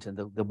Washington,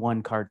 the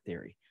one card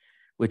theory,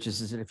 which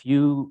is that if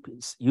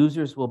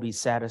users will be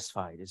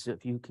satisfied, is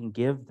if you can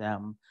give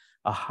them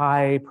a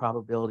high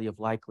probability of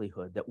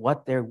likelihood that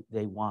what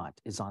they want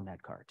is on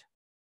that cart,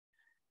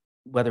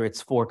 whether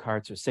it's 4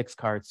 carts or 6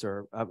 carts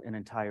or an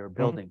entire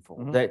building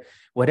full. That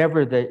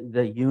whatever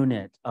the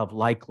unit of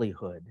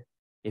likelihood,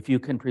 if you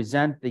can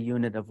present the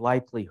unit of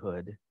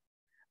likelihood,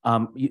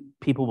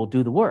 people will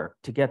do the work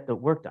to get the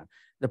work done.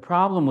 The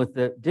problem with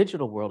the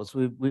digital world is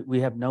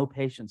we have no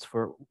patience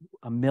for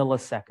a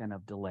millisecond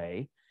of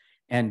delay.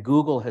 And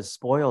Google has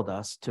spoiled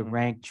us to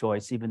rank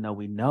choice, even though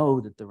we know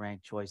that the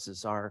rank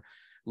choices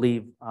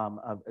leave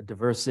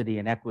diversity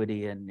and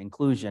equity and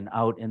inclusion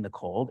out in the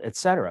cold, et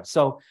cetera.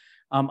 So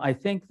I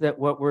think that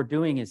what we're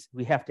doing is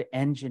we have to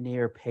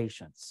engineer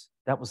patience.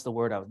 That was the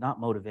word not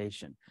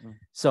motivation.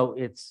 So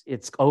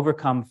it's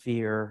overcome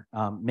fear,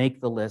 make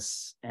the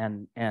lists,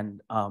 and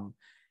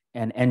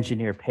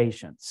engineer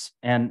patience.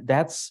 And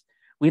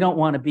we don't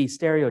want to be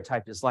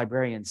stereotyped as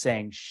librarians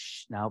saying,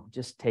 shh, now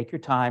just take your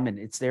time and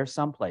it's there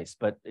someplace.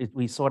 But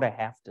we sort of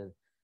have to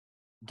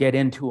get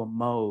into a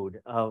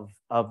mode of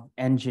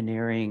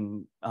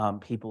engineering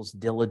people's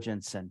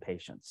diligence and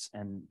patience.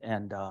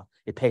 And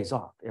it pays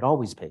off. It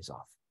always pays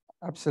off.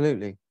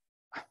 Absolutely.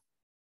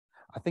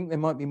 I think there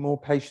might be more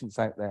patience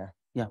out there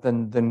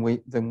than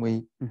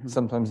we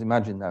sometimes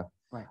imagine, though.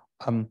 Right.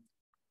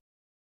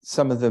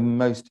 Some of the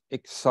most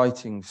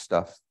exciting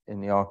stuff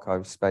in the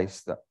archive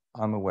space that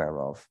I'm aware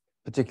of,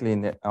 particularly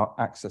in the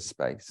access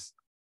space,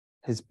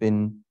 has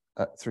been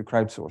through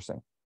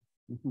crowdsourcing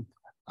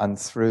and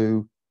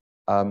through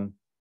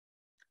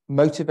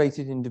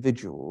motivated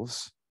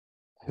individuals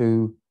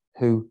who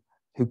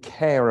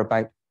care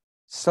about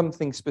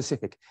something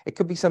specific. It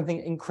could be something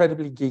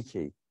incredibly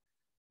geeky,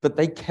 but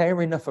they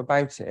care enough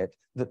about it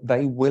that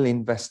they will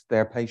invest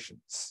their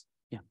patience.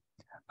 Yeah.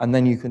 And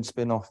then you can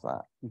spin off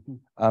that.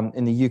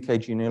 In the UK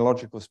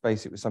genealogical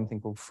space, it was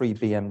something called free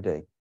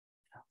BMD.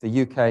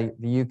 The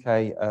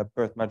UK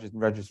birth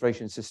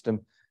registration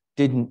system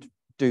didn't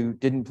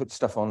put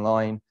stuff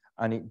online,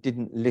 and it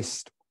didn't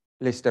list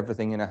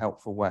everything in a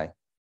helpful way.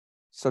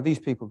 So these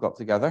people got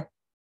together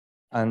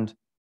and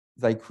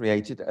they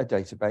created a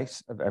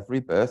database of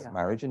every birth,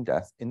 marriage, and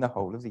death in the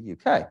whole of the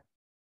UK.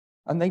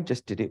 And they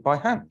just did it by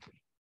hand.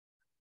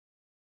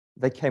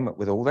 They came up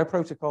with all their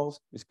protocols.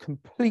 It was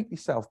completely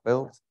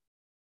self-built,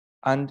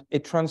 and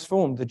it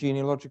transformed the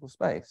genealogical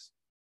space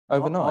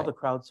overnight. All the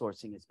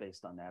crowdsourcing is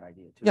based on that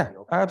idea too. Yeah,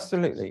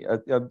 absolutely.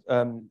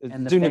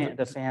 And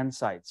the fan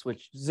sites,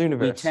 which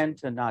we tend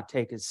to not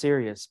take as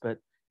serious, but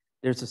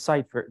there's a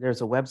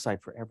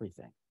website for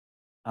everything.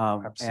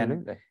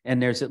 Absolutely.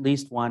 And there's at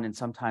least one, and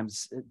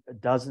sometimes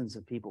dozens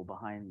of people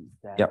behind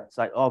that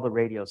site. All the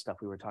radio stuff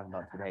we were talking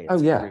about today.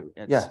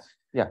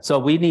 So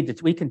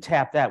we can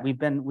tap that.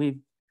 We've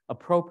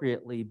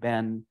appropriately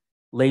been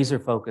laser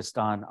focused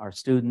on our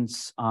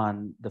students,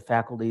 on the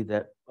faculty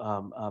that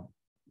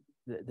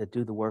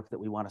do the work that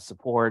we want to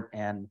support,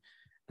 and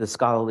the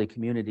scholarly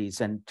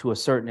communities, and to a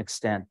certain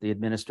extent, the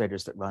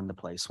administrators that run the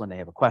place when they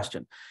have a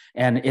question.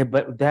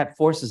 But that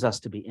forces us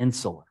to be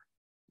insular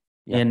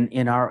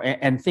in our,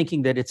 and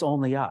thinking that it's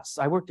only us.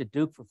 I worked at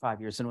Duke for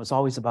 5 years, and it was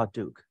always about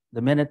Duke.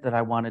 The minute that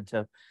I wanted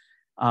to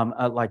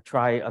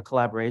try a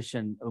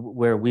collaboration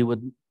where we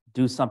would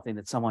do something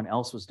that someone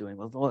else was doing,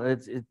 well,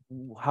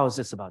 how is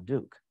this about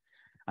Duke?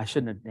 I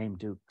shouldn't have named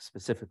Duke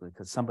specifically,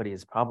 because somebody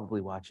is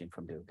probably watching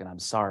from Duke, and I'm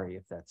sorry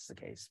if that's the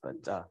case. But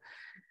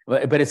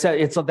it's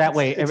that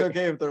way. It's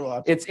okay if they're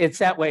watching. It's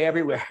that way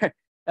everywhere.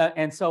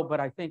 But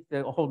I think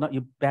the whole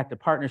you back to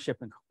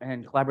partnership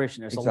and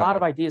collaboration. There's a lot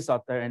of ideas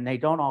out there, and they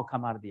don't all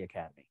come out of the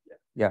academy.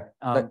 Yeah,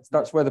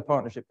 that's where the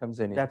partnership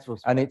comes in.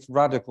 And it's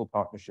radical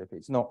partnership.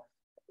 It's not.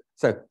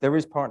 So there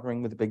is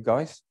partnering with the big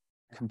guys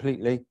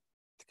completely,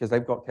 because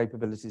they've got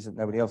capabilities that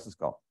nobody else has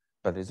got.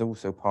 But there's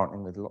also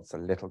partnering with lots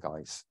of little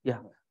guys. Yeah.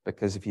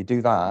 Because if you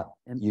do that,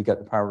 you get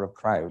the power of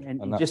crowd.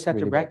 And you just have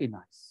to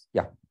recognize.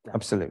 Yeah,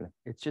 absolutely.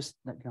 It's just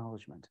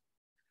acknowledgement.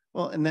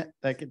 Well, and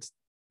that gets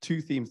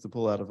two themes to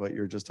pull out of what you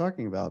were just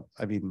talking about.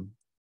 I mean,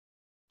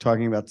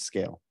 talking about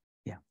scale.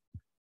 Yeah.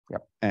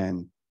 Yep.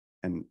 And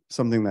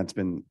something that's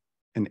been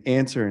an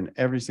answer in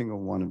every single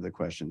one of the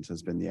questions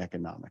has been the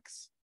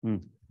economics.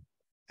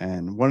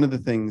 And one of the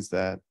things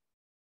that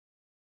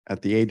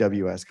at the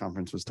AWS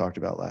conference was talked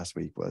about last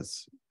week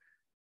was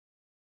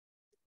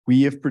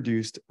we have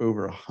produced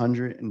over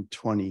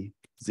 120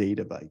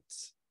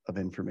 zettabytes of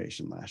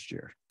information last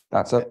year.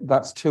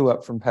 That's 2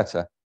 up from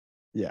PETA.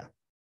 Yeah.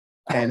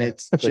 And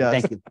it's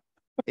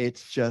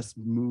just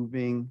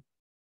moving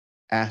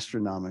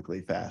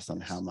astronomically fast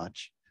on how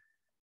much.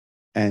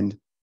 And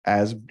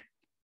as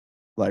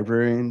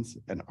librarians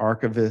and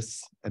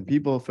archivists and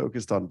people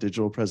focused on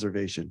digital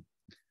preservation,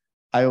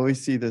 I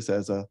always see this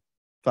as a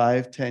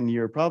 5-10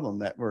 year problem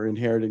that we're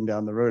inheriting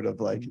down the road of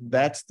like,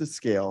 that's the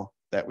scale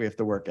that we have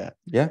to work at.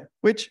 Yeah.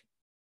 Which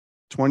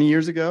 20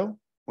 years ago,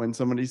 when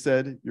somebody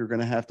said you're going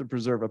to have to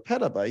preserve a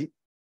petabyte,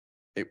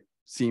 it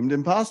seemed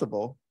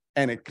impossible,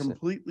 and it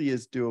completely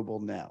is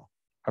doable now.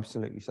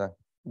 Absolutely so.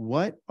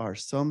 What are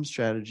some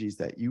strategies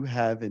that you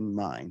have in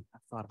mind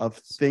of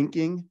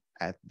thinking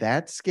at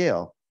that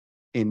scale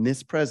in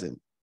this present,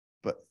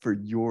 but for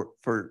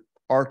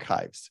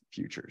archives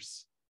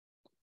futures?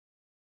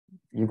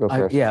 You go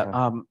first.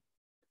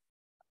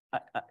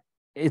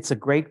 It's a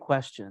great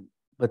question,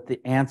 but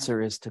the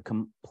answer is to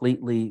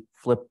completely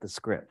flip the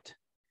script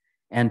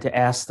and to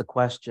ask the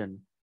question,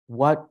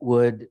 what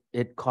would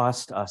it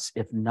cost us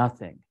if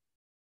nothing?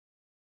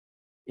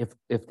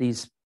 If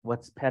these,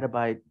 what's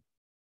petabyte?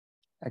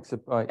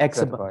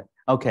 Exabyte.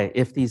 Okay,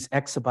 if these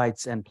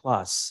exabytes and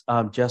plus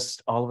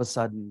just all of a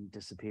sudden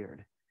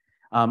disappeared,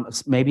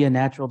 maybe a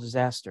natural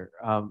disaster,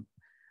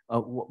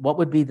 what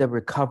would be the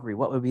recovery?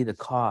 What would be the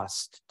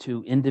cost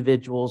to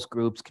individuals,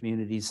 groups,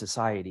 communities,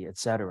 society, et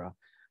cetera,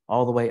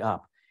 all the way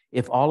up?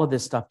 If all of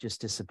this stuff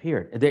just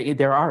disappeared,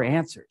 there are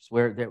answers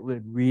where that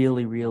would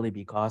really, really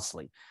be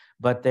costly,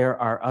 but there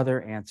are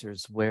other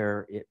answers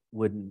where it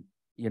wouldn't,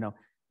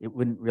 it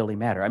wouldn't really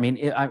matter. I mean,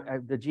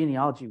 the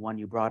genealogy one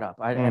you brought up,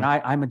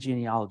 I'm a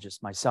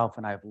genealogist myself,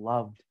 and I've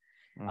loved,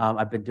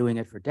 I've been doing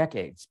it for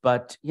decades,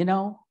 but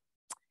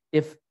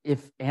if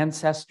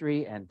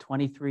Ancestry and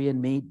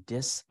 23andMe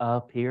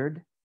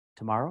disappeared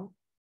tomorrow,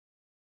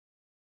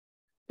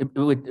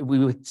 we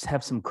would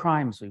have some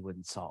crimes we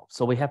wouldn't solve.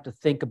 So we have to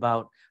think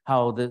about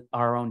how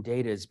our own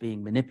data is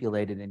being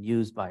manipulated and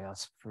used by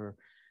us for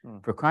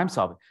crime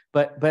solving.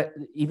 But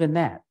even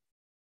that,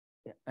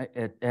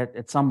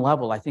 at some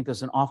level, I think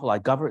there's an awful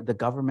lot. The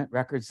government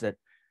records that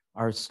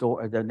are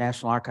stored, the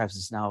National Archives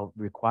is now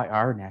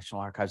our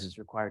National Archives is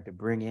required to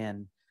bring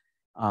in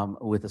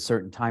with a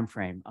certain time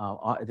frame.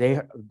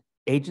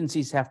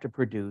 Agencies have to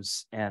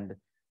produce, and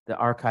the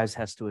archives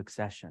has to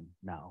accession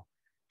now,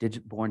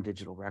 born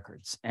digital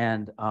records.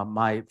 And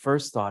my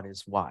first thought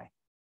is, why?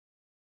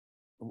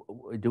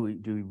 Do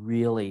we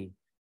really?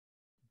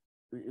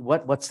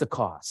 What's the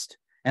cost?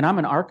 And I'm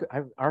an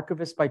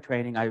archivist by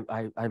training.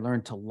 I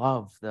learned to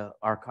love the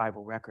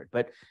archival record,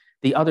 but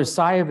the other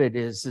side of it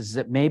is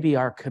that maybe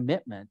our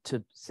commitment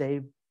to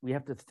save, we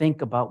have to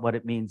think about what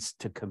it means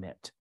to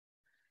commit.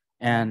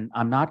 And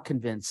I'm not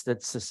convinced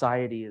that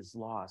society is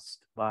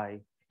lost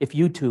if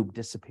YouTube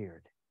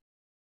disappeared.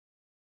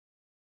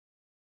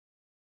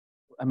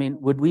 I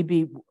mean, would we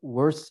be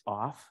worse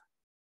off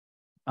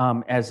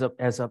as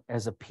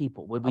a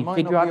people? Would we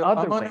figure out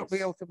other ways? I might not be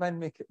able to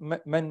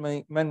mend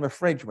my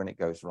fridge when it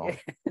goes wrong.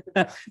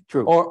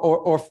 True.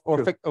 Or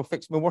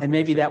fix my washing. And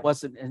maybe machine. that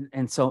wasn't,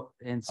 and so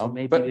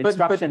maybe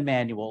instruction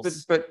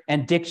manuals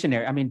and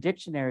dictionary. I mean,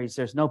 dictionaries.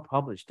 There's no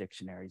published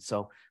dictionary.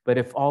 So, but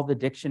if all the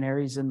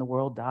dictionaries in the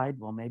world died,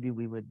 well, maybe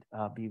we would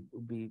be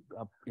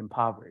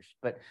impoverished.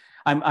 But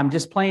I'm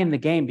just playing the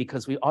game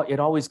because it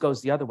always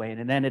goes the other way,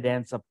 and then it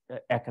ends up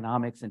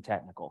economics and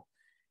technical.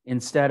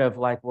 Instead of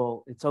like,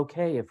 well, it's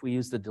okay if we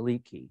use the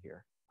delete key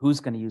here. Who's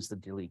going to use the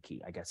delete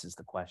key, I guess, is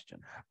the question.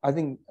 I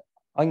think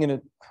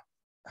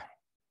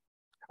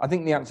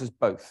the answer is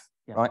both,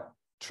 right?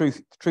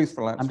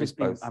 Truthful answer is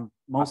both. I'm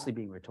mostly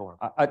being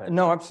rhetorical.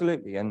 No,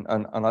 absolutely, and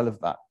I love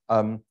that.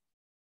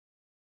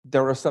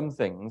 There are some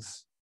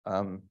things,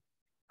 and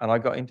I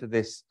got into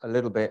this a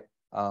little bit.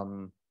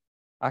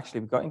 Actually,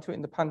 we got into it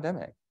in the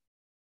pandemic,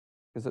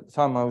 because at the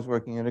time I was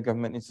working in a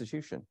government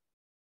institution.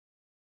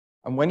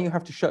 And when you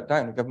have to shut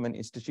down a government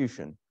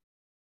institution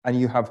and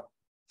you have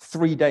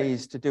 3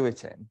 days to do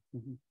it in,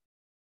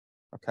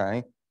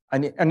 okay,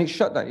 and it's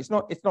shut down. It's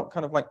not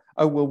kind of like,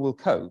 oh, well, we'll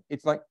cope.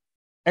 It's like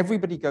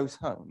everybody goes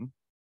home,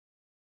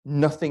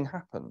 nothing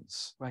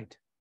happens. Right.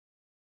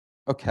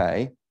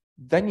 Okay,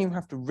 then you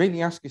have to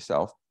really ask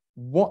yourself,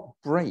 what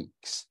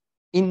breaks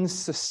in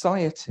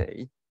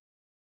society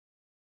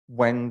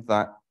when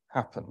that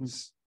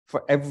happens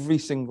for every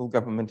single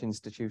government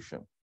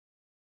institution?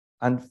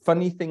 And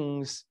funny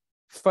things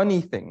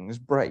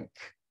break.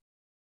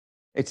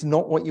 It's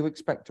not what you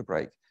expect to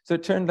break. So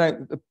it turned out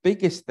that the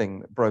biggest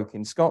thing that broke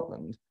in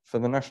Scotland, for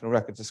the National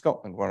Records of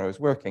Scotland, where I was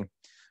working,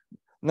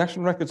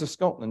 National Records of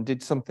Scotland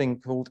did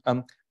something called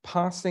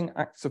passing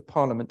Acts of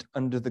Parliament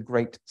under the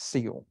Great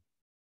Seal.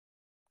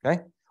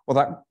 Okay, what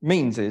that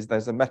means is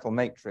there's a metal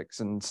matrix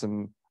and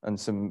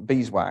some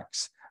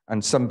beeswax,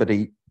 and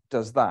somebody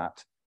does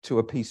that to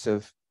a piece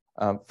of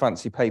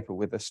fancy paper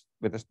with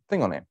a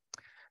thing on it.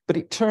 But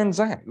it turns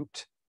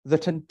out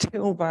that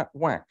until that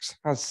wax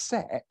has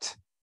set,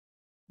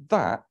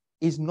 that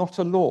is not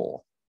a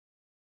law.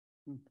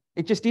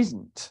 It just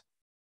isn't,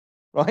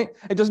 right?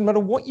 It doesn't matter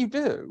what you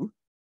do,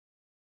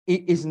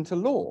 it isn't a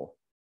law.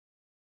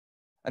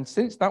 And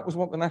since that was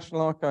what the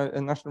National Archive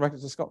and National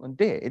Records of Scotland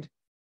did,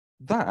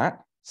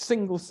 that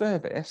single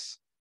service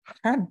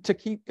had to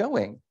keep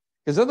going,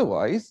 because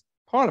otherwise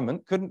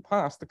Parliament couldn't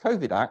pass the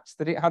COVID acts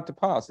that it had to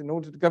pass in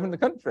order to govern the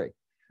country.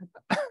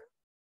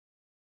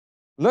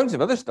 Loads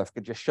of other stuff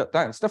could just shut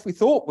down. Stuff we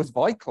thought was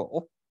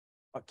vital,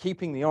 like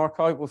keeping the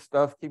archival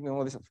stuff, keeping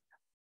all this stuff.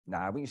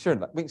 Nah, we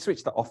can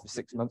switch that off for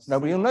 6 months.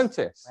 Nobody will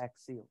notice.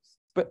 Wax seals.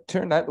 But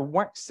turned out the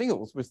wax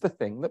seals was the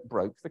thing that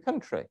broke the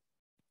country.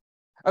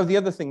 Oh, the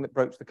other thing that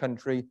broke the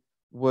country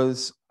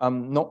was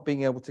not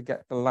being able to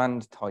get the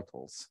land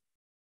titles,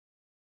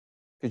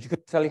 because you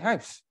couldn't sell your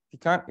house.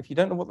 If you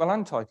don't know what the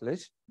land title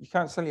is, you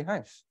can't sell your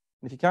house.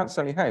 And if you can't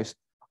sell your house,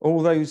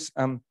 all those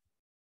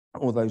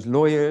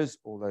lawyers,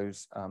 all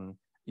those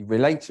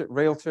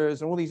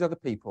realtors, and all these other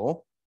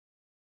people,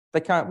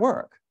 they can't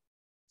work.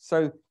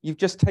 So you've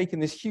just taken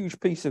this huge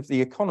piece of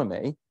the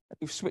economy and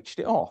you've switched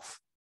it off.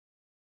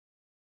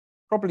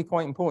 Probably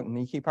quite important.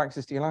 You keep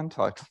access to your land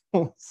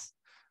titles.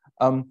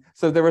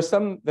 So there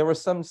are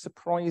some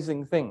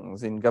surprising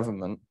things in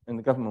government, in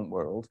the government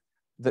world,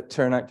 that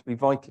turn out to be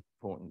vitally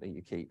important that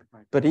you keep.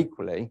 Right. But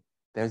equally,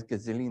 there's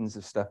gazillions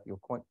of stuff, you're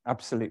quite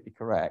absolutely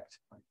correct,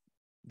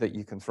 that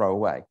you can throw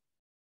away.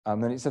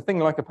 And it's a thing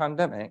like a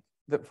pandemic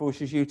that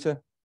forces you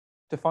to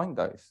find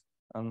those.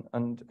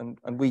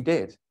 And we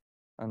did.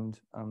 And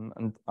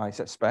I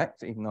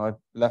suspect, even though I've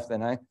left there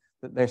now,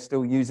 that they're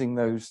still using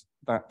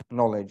that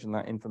knowledge and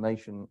that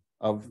information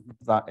of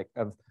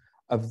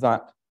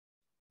that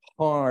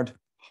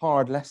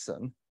hard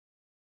lesson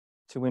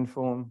to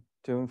inform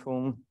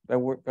their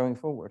work going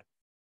forward.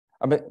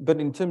 But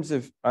in terms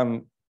of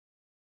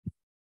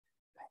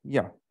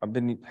yeah,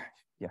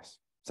 yes.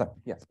 So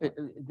yes.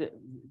 The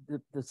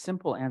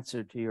simple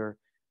answer to your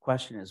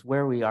question is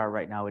where we are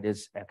right now. It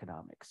is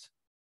economics,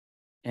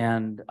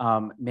 and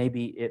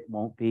maybe it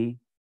won't be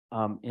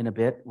in a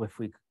bit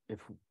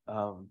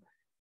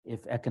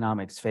if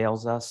economics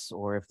fails us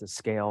or if the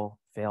scale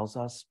fails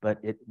us, but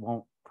it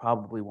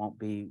probably won't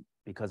be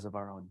because of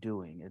our own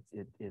doing.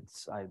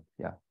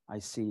 I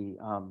see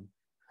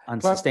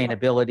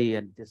unsustainability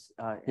and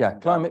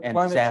climate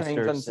disasters change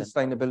and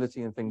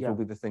sustainability and things Yeah. will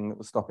be the thing that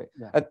will stop it.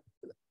 Yeah.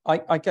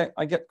 I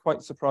get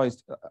quite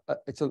surprised.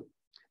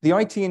 The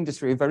IT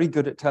industry are very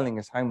good at telling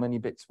us how many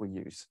bits we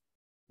use.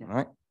 Yeah.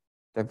 Right?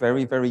 They're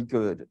very, very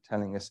good at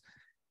telling us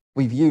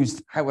we've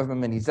used however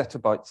many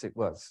zettabytes it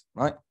was.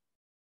 Right?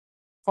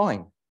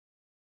 Fine.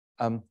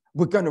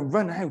 We're going to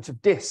run out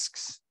of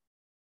disks.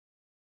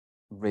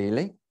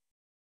 Really?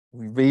 Are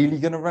we really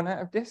going to run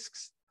out of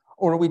disks?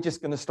 Or are we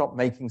just going to stop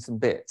making some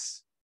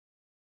bits?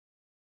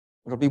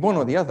 It'll be one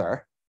or the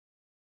other.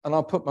 And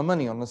I'll put my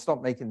money on and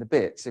stop making the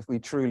bits if we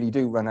truly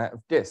do run out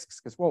of disks.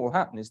 Because what will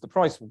happen is the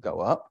price will go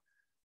up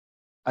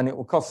and it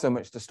will cost so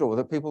much to store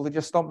that people will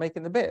just stop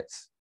making the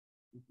bits.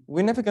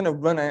 We're never going to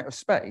run out of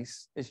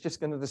space. It's just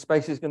the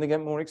space is going to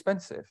get more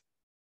expensive.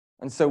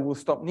 And so we'll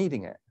stop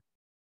needing it.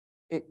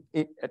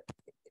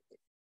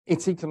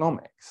 It's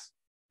economics.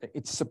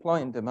 It's supply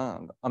and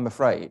demand, I'm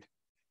afraid.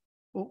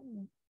 Well,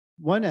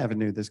 one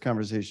avenue this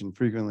conversation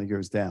frequently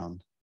goes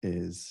down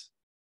is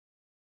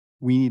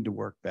we need to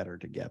work better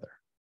together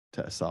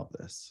to solve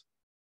this.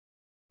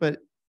 But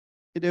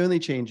it only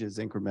changes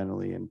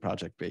incrementally and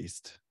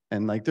project-based.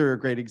 And like there are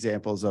great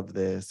examples of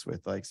this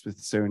with like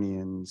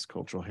Smithsonian's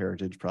cultural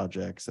heritage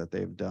projects that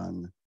they've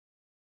done.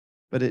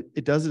 But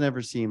it doesn't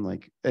ever seem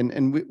like,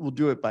 and we'll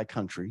do it by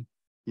country,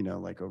 you know,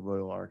 like a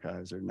Royal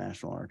Archives or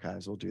National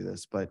Archives will do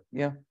this. But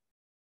yeah,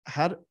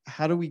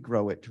 how do we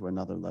grow it to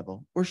another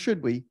level? Or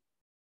should we?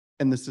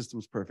 And the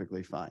system's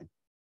perfectly fine.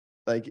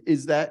 Like,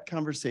 is that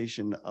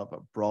conversation of a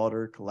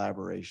broader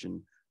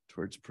collaboration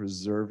towards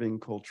preserving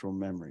cultural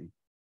memory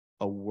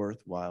a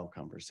worthwhile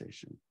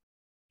conversation?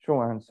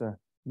 Short answer,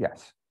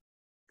 yes.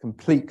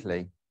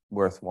 Completely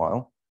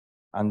worthwhile.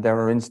 And there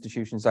are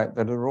institutions out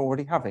there that are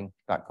already having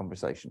that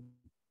conversation.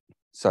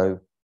 So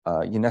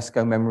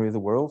UNESCO Memory of the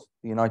World,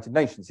 the United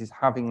Nations, is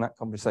having that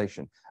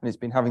conversation. And it's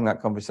been having that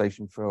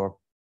conversation for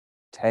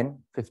 10,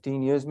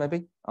 15 years,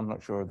 maybe. I'm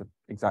not sure of the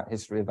exact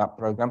history of that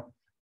program.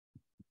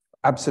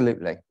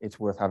 Absolutely, it's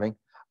worth having.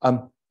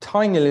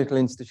 Tiny little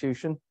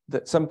institution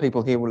that some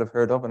people here will have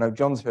heard of. I know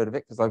John's heard of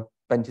it because I've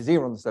bent his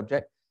ear on the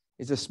subject.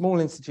 Is a small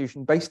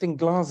institution based in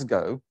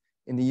Glasgow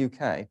in the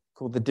UK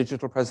called the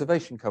Digital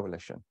Preservation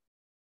Coalition.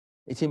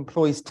 It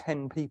employs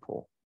 10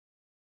 people.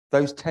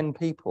 Those 10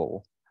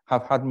 people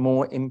have had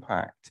more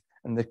impact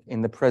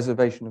in the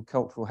preservation of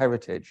cultural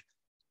heritage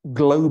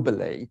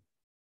globally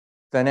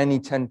than any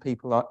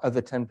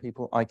other 10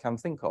 people I can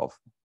think of.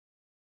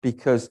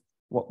 Because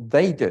what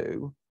they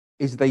do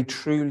is they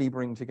truly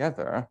bring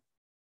together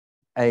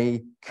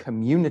a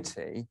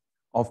community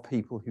of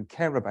people who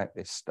care about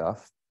this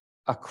stuff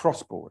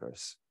across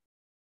borders.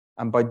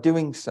 And by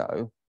doing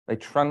so, they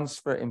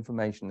transfer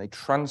information, they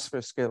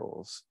transfer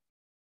skills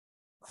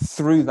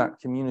through that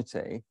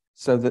community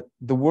so that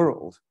the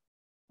world,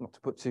 not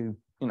to put too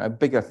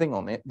bigger thing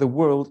on it, the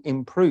world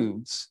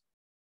improves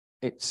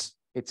its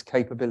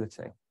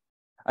capability.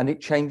 And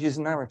it changes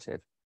narrative.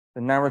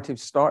 The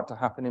narratives start to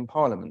happen in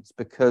parliaments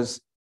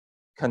because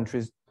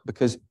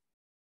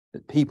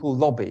people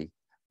lobby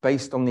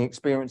based on the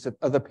experience of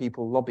other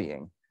people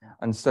lobbying.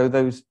 And so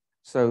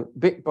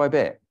bit by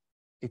bit,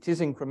 it is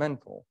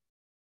incremental,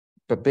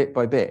 but bit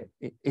by bit,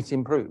 it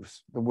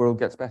improves. The world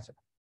gets better.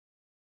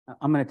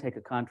 I'm going to take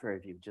a contrary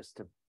view just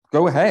to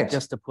go ahead,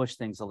 just to push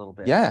things a little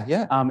bit. Yeah.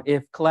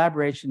 If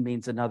collaboration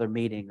means another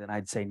meeting, then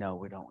I'd say no,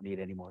 we don't need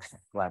any more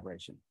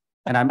collaboration.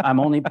 And I'm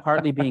only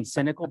partly being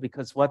cynical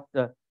because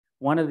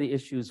one of the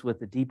issues with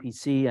the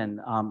DPC and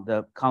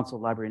the Council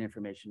of Library and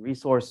Information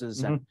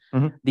Resources and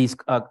these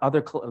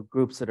other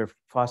groups that are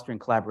fostering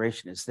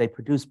collaboration is they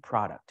produce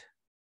product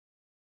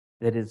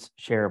that is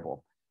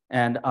shareable.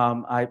 And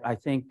I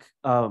think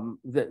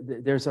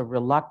there's a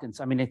reluctance.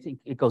 I mean, I think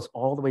it goes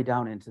all the way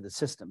down into the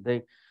system.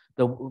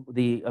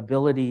 the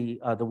ability,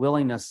 the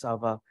willingness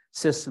of a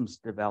systems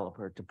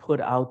developer to put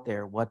out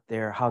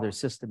there how their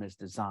system is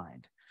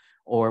designed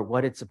or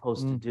what it's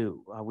supposed to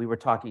do. We were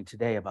talking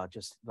today about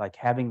just like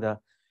having the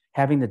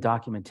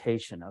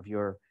documentation of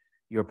your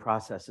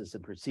processes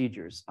and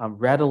procedures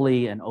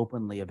readily and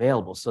openly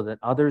available so that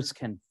others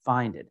can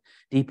find it.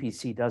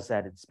 DPC does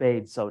that in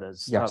spades, so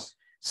does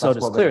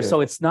Clear.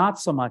 So it's not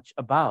so much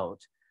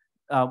about,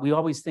 we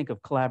always think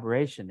of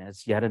collaboration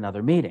as yet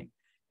another meeting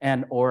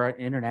or an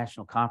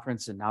international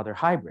conference, and now they're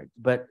hybrid,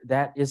 but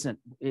that isn't,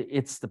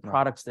 it's the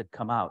products that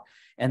come out.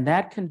 And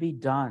that can be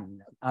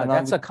done.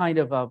 That's a kind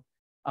of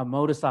a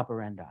modus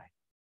operandi,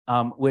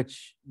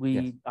 which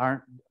we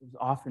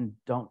often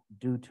don't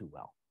do too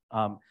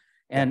well.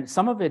 And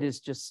some of it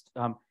is just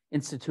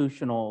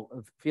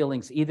institutional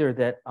feelings, either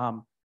that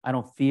I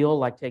don't feel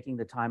like taking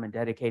the time and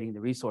dedicating the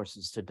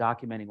resources to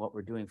documenting what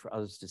we're doing for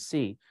others to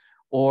see,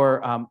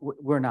 or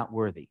we're not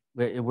worthy.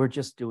 We're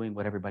just doing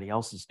what everybody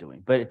else is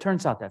doing. But it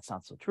turns out that's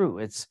not so true.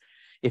 It's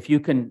if you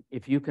can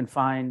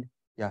find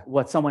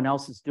what someone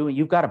else is doing,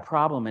 you've got a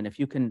problem. And if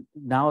you can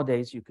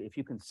nowadays, if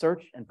you can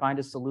search and find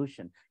a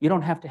solution, you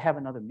don't have to have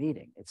another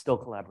meeting. It's still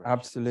collaboration.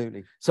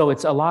 Absolutely. So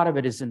it's a lot of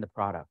it is in the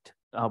product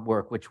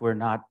work, which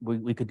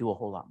we could do a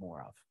whole lot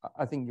more of.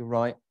 I think you're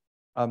right.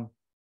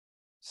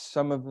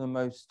 Some of the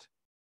most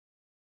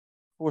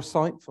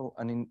foresightful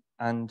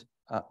and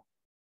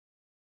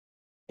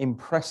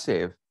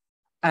impressive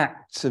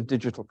acts of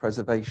digital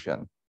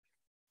preservation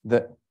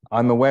that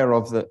I'm aware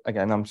of, that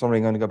again, I'm sorry,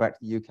 I'm going to go back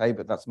to the UK,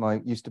 but that's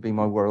used to be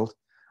my world,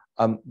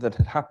 that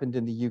had happened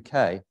in the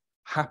UK,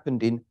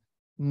 happened in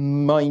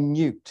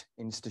minute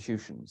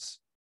institutions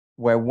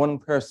where one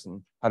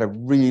person had a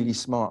really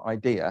smart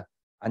idea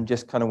and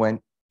just kind of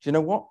went, do you know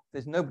what?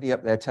 There's nobody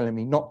up there telling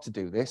me not to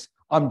do this.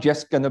 I'm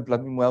just going to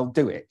bloody well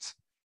do it.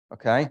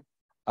 Okay.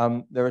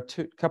 There are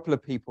a couple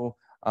of people.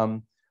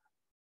 Can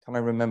I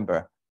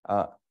remember?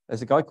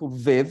 There's a guy called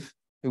Viv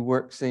who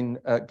works in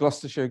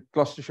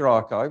Gloucestershire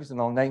Archives, and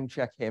I'll name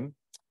check him.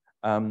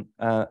 And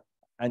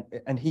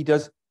he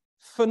does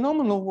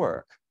phenomenal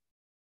work,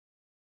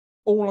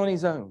 all on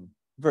his own,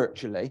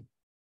 virtually.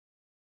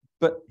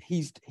 But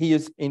he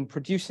is in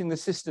producing the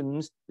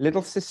systems,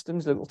 little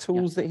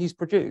tools that he's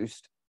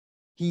produced.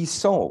 He's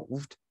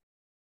solved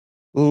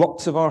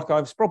lots of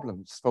archives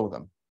problems for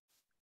them.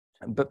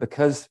 But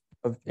because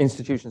of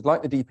institutions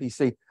like the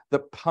DPC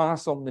that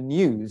pass on the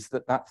news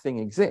that thing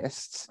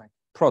exists,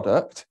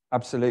 product,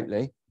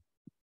 absolutely,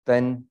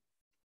 then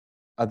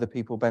other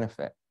people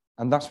benefit.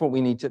 And that's what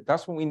we need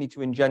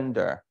to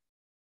engender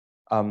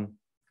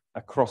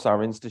across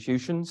our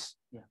institutions.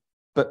 Yeah.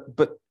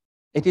 But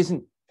it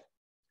isn't,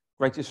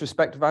 greatest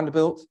respect to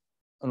Vanderbilt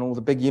and all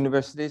the big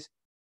universities.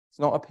 It's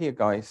not up here,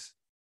 guys.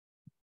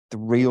 The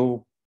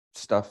real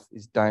stuff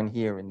is down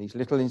here in these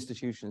little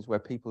institutions where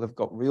people have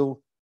got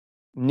real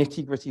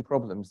nitty-gritty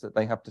problems that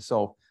they have to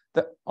solve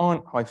that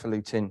aren't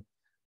highfalutin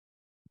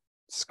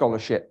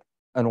scholarship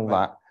and all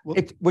that,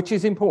 which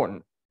is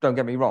important. Don't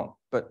get me wrong,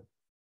 but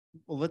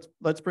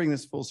let's bring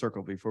this full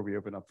circle before we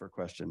open up for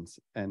questions.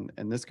 And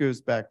this goes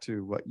back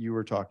to what you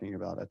were talking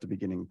about at the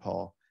beginning,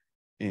 Paul.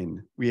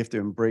 We have to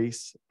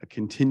embrace a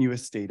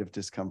continuous state of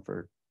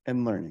discomfort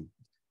and learning.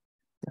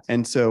 Yes.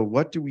 And so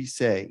what do we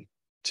say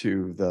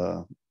to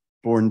the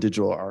born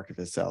digital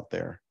archivists out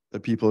there, the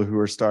people who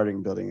are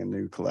starting building a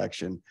new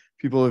collection,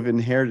 people who have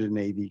inherited an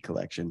AV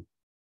collection?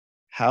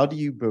 How do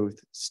you both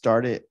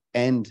start it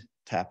and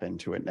tap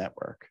into a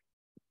network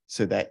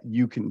so that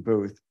you can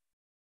both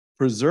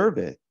preserve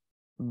it,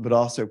 but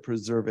also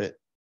preserve it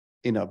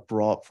in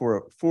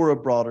for a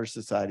broader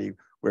society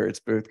where it's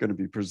both going to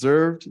be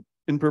preserved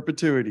in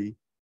perpetuity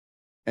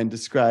and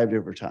described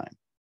over time?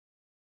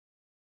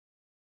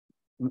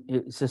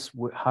 Is this,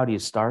 how do you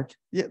start?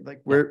 Yeah,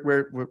 like what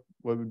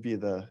would be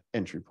the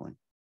entry point?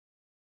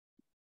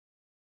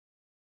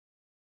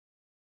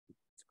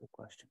 That's a good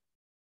question.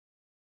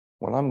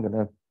 Well, I'm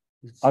gonna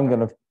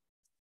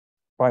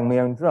bang my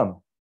own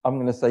drum. I'm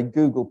gonna say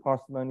Google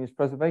parsimonious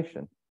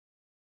preservation.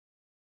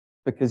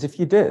 Because if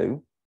you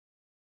do,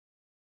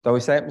 though I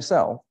say it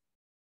myself,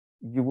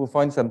 you will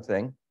find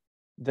something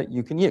that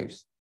you can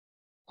use.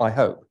 I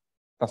hope.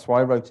 That's why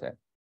I wrote it.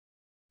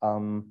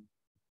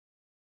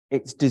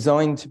 It's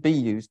designed to be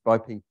used by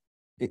people.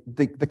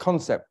 The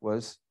concept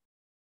was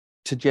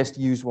to just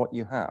use what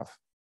you have.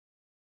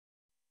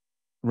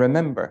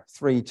 Remember,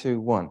 3, 2,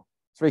 1.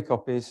 3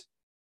 copies,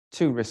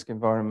 2 risk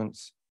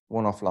environments,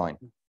 1 offline.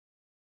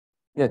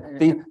 Yeah,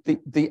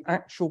 the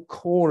actual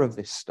core of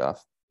this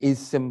stuff is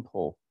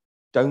simple.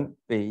 Don't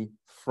be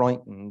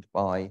frightened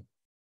by,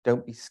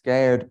 don't be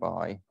scared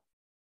by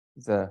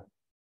the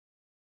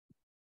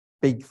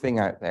big thing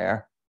out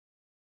there,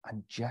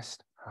 and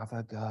just have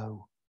a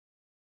go.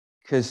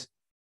 Because,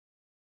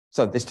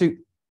 so there's 2,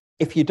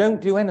 if you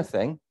don't do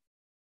anything,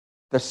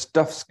 the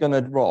stuff's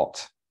gonna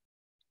rot.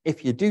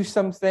 If you do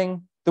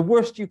something, the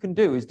worst you can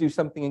do is do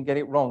something and get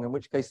it wrong, in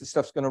which case the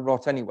stuff's gonna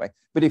rot anyway.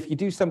 But if you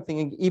do something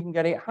and even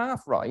get it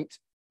half right,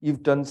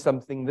 you've done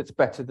something that's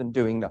better than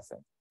doing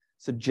nothing.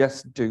 So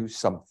just do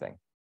something.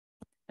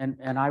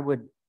 And I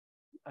would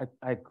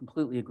I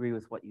completely agree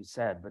with what you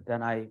said, but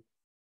then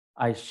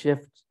I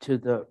shift to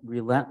the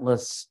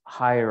relentless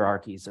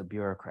hierarchies of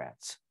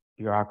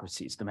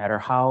bureaucracies, no matter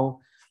how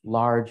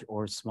large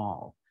or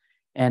small.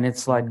 And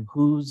it's like,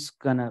 who's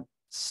gonna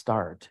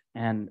start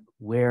and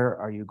where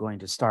are you going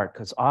to start?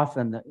 Because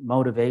often the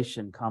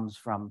motivation comes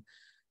from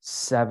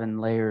 7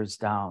 layers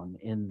down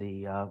in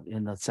the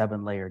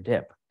 7-layer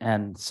dip.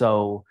 And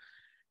so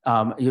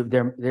all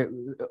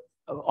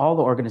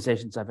the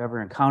organizations I've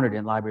ever encountered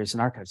in libraries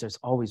and archives, there's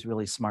always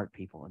really smart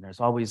people, and there's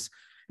always,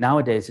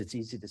 nowadays it's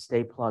easy to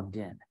stay plugged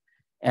in.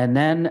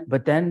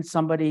 But then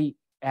somebody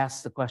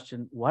asks the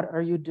question, what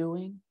are you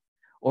doing?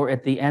 Or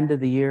at the end of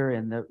the year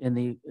in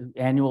the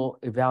annual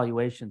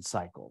evaluation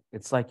cycle,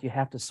 it's like you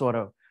have to sort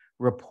of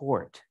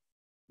report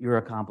your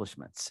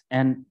accomplishments.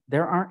 And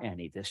there aren't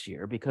any this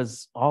year,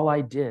 because all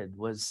I did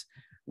was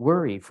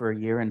worry for a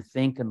year and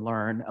think and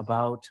learn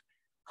about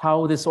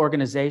how this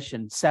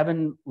organization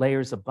 7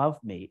 layers above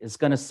me is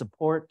going to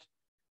support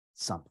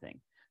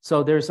something.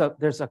 So there's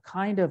a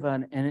kind of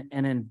an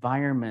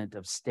environment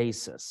of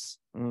stasis.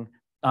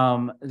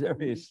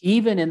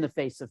 Even in the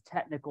face of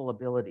technical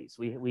abilities,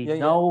 we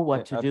know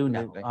what to do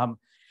now,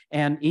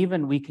 and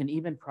even we can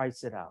even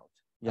price it out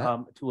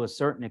to a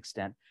certain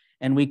extent,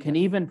 and we can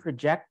even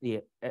project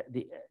the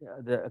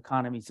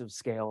economies of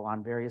scale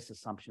on various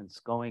assumptions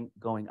going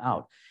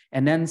out.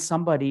 And then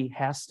somebody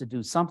has to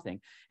do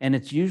something, and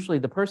it's usually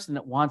the person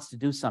that wants to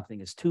do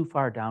something is too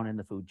far down in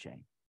the food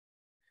chain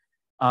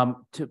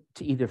to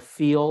either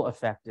feel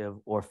effective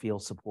or feel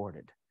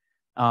supported.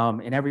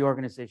 In every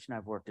organization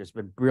I've worked, there's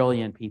been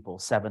brilliant people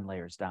 7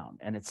 layers down.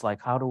 And it's like,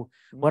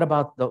 what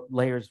about the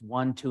layers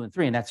 1, 2, and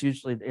 3? And that's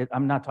usually,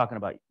 I'm not talking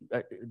about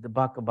the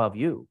buck above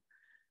you.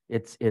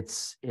 Is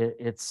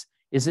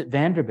it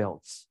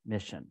Vanderbilt's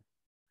mission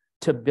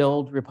to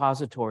build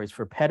repositories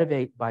for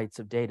petabytes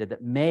of data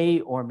that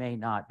may or may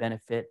not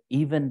benefit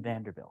even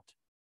Vanderbilt?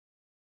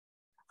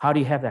 How do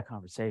you have that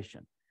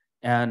conversation?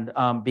 And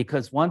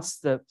because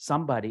once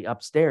somebody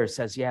upstairs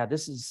says, yeah,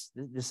 this is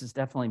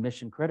definitely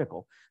mission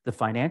critical. The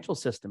financial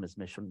system is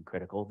mission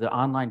critical. The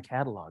online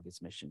catalog is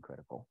mission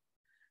critical.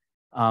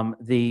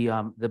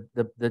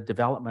 The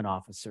development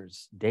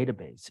officer's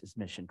database is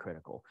mission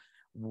critical.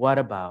 What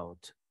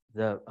about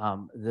the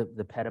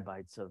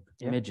petabytes of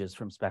images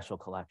from special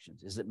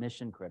collections? Is it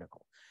mission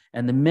critical?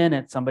 And the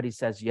minute somebody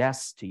says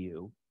yes to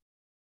you,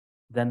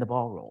 then the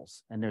ball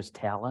rolls, and there's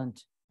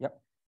talent,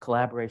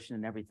 collaboration,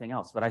 and everything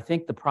else. But I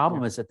think the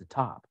problem is at the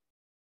top,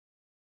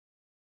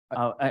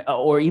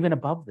 or even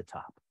above the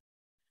top.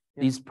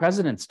 These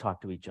presidents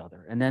talk to each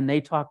other, and then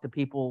they talk to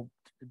people,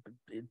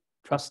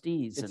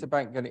 trustees. It's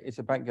about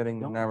getting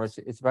the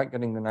narrative. It's about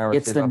getting the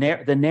narrative. It's the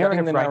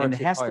narrative right, and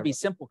it has to be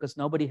simple, because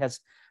nobody has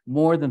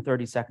more than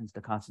 30 seconds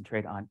to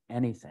concentrate on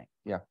anything.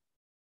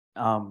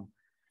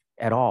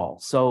 At all.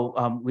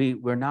 So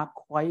we're not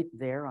quite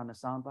there on the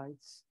sound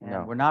bites,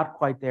 and we're not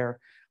quite there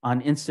on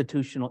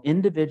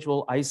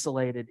individual,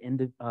 isolated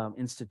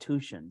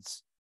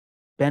institutions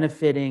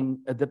benefiting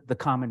the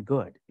common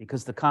good,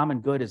 because the common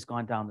good has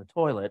gone down the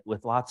toilet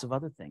with lots of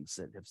other things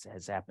that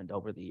has happened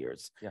over the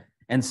years.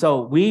 And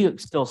so we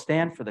still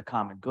stand for the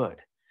common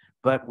good,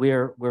 but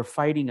we're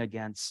fighting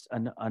against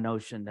a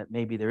notion that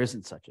maybe there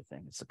isn't such a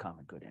thing as the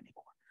common good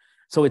anymore.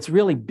 So it's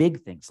really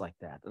big things like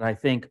that I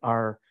think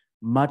are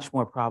much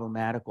more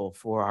problematical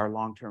for our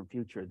long-term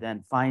future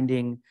than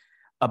finding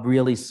a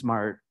really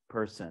smart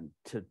person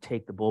to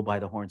take the bull by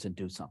the horns and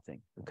do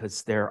something,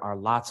 because there are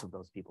lots of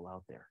those people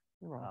out there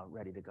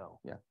ready to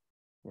go.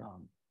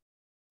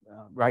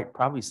 Right,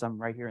 probably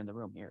some right here in the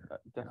room here.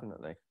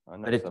 Definitely.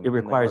 But it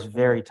requires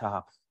very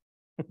top.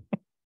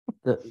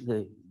 At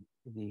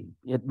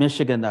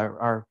Michigan,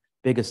 our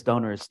biggest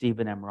donor is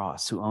Stephen M.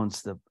 Ross, who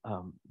owns the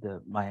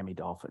Miami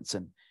Dolphins,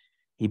 and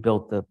he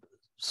built the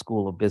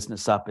School of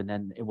Business up, and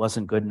then it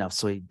wasn't good enough,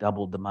 so he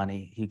doubled the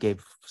money. He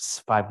gave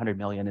 $500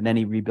 million, and then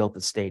he rebuilt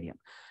the stadium.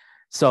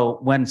 So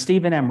when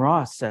Stephen M.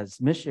 Ross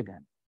says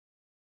Michigan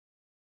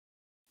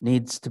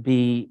needs to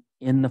be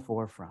in the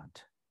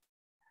forefront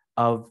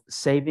of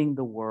saving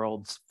the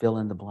world's fill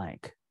in the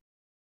blank,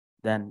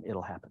 then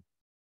it'll happen.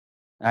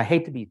 And I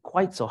hate to be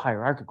quite so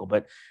hierarchical,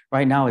 but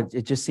right now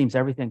it just seems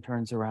everything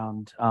turns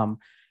around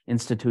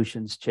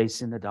institutions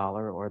chasing the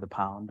dollar or the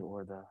pound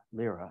or the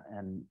lira,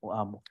 and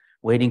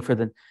waiting for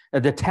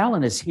the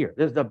talent is here.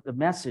 The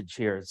message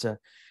here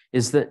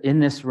is that in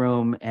this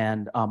room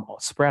and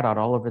spread out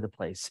all over the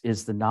place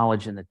is the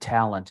knowledge and the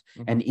talent,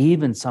 and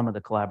even some of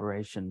the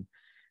collaboration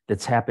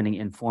that's happening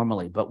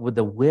informally. But with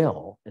the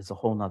will is a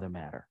whole nother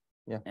matter.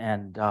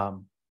 And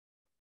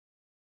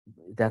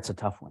that's a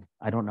tough one.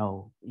 I don't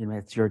know.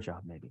 It's your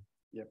job, maybe.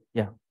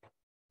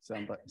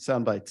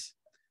 Sound bites.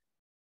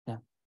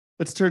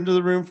 Let's turn to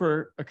the room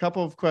for a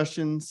couple of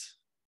questions.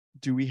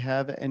 Do we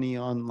have any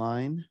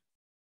online?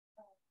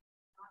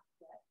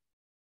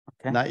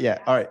 Okay. Not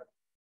yet. All right.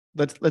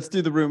 Let's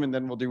do the room, and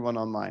then we'll do one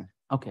online.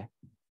 Okay.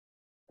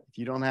 If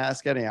you don't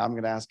ask any, I'm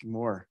going to ask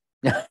more.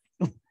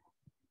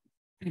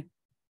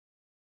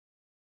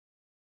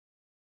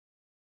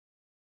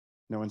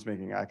 No one's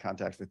making eye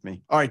contact with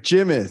me. All right,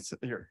 Jim is.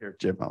 Here,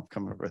 Jim, I'll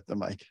come over with the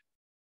mic.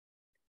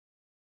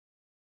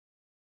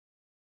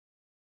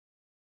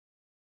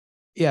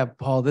 Yeah,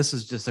 Paul, this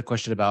is just a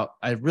question about,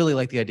 I really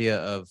like the idea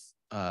of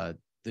the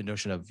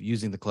notion of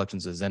using the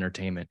collections as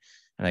entertainment.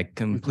 And I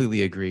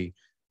completely agree.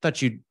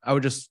 I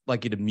would just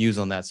like you to muse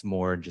on that some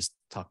more and just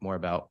talk more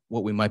about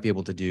what we might be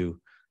able to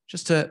do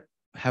just to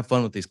have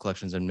fun with these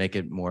collections and make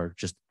it more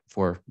just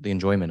for the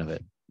enjoyment of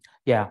it.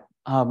 Yeah.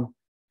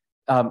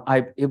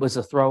 It was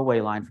a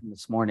throwaway line from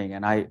this morning,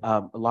 and I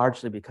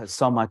largely because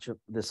so much of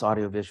this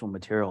audiovisual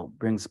material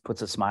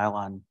puts a smile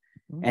on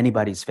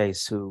anybody's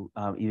face who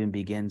even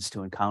begins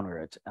to encounter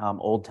it.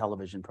 Old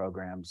television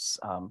programs,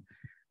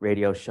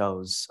 radio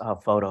shows,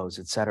 photos,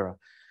 etc.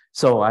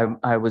 So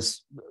I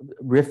was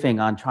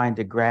riffing on trying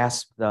to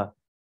grasp the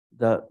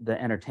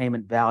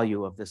entertainment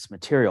value of this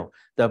material.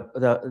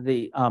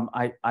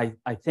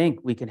 I think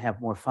we can have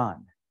more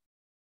fun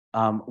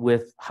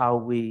with how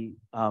we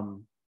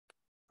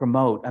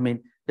promote. I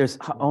mean, there's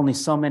only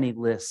so many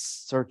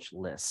search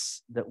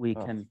lists that we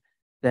can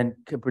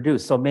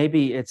produce. So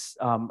maybe it's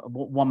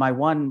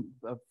my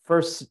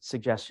first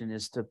suggestion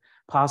is to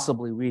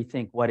possibly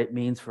rethink what it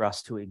means for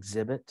us to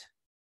exhibit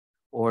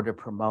or to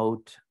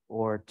promote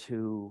or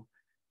to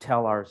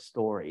tell our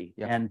story,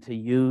 and to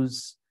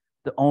use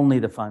only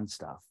the fun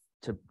stuff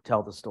to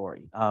tell the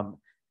story,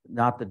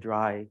 not the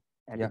dry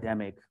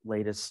academic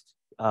latest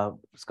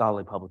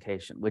scholarly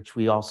publication, which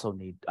we also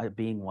need.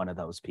 Being one of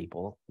those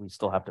people, we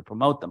still have to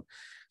promote them.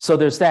 So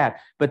there's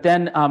that. But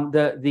then and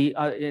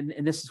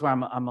this is where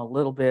I'm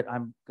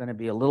going to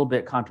be a little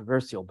bit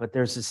controversial, but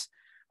there's this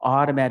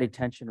automatic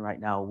tension right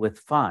now with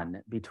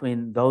fun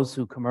between those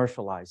who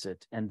commercialize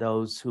it and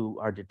those who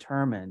are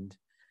determined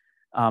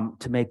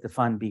to make the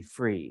fun be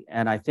free.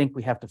 And I think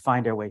we have to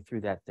find our way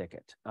through that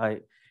thicket.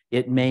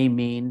 It may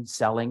mean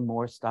selling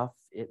more stuff.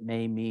 It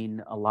may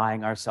mean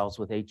allying ourselves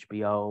with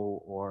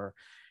HBO or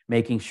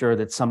making sure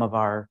that some of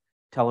our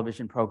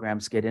television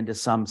programs get into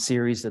some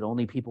series that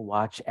only people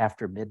watch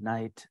after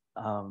midnight,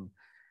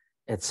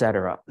 et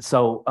cetera.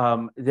 So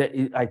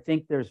I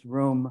think there's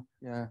room.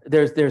 Yeah.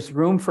 There's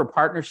room for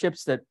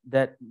partnerships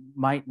that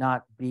might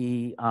not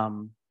be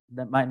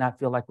that might not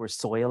feel like we're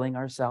soiling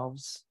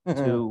ourselves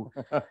to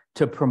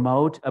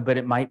promote, but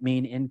it might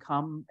mean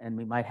income, and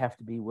we might have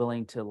to be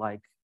willing to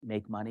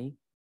make money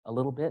a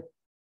little bit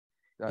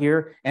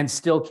here and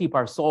still keep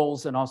our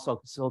souls and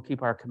also still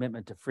keep our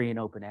commitment to free and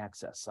open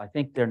access. I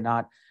think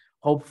they're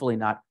hopefully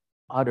not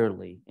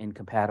utterly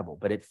incompatible,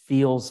 but it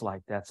feels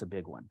like that's a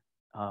big one.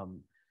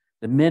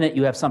 The minute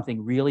you have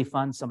something really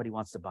fun, somebody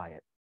wants to buy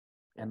it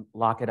and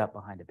lock it up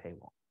behind a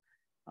paywall.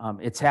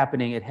 It's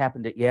happening. It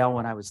happened at Yale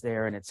when I was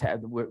there, and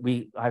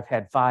I've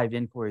had 5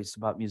 inquiries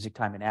about Music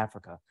Time in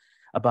Africa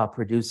about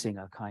producing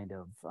a kind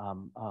of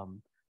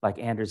like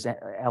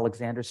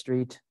Alexander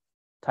Street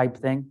type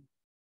thing.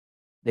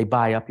 They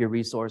buy up your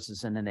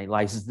resources and then they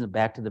license them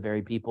back to the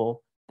very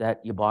people that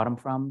you bought them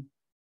from.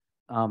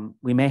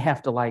 We may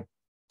have to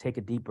take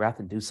a deep breath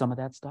and do some of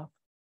that stuff.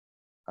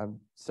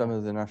 Some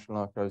of the national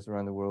archives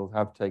around the world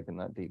have taken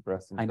that deep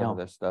breath in some of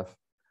their stuff,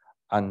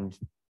 and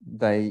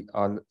they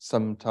are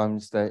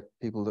sometimes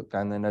people look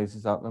down their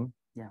noses at them.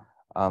 Yeah.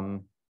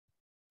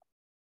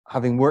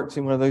 Having worked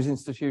in one of those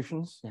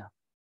institutions,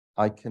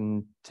 I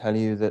can tell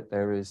you that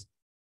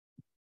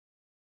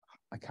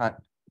I can't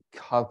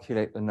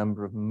calculate the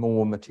number of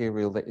more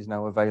material that is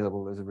now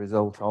available as a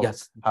result of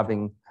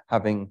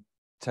having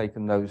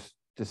taken those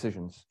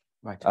decisions.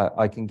 Right.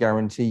 I can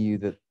guarantee you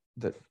that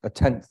a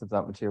tenth of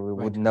that material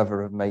would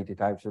never have made it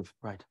out of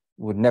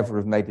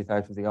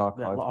the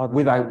archive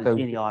without those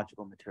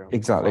genealogical material.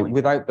 Exactly.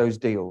 Without those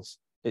deals,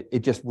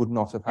 it just would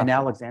not have happened. And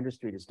Alexander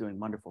Street is doing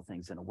wonderful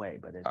things in a way,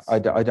 but it's I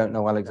don't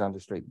know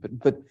Alexander Street,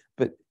 but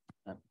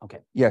okay.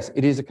 Yes,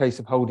 it is a case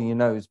of holding your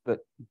nose,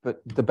 but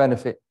the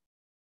benefit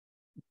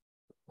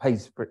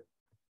pays for it.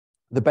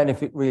 The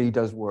benefit really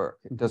does work.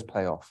 It does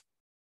pay off.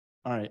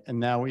 All right, and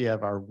now we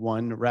have our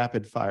one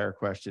rapid fire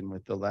question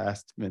with the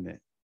last minute.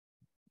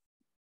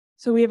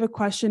 So we have a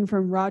question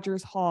from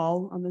Rogers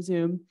Hall on the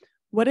Zoom.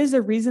 What is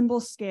a reasonable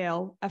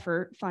scale,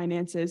 effort,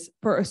 finances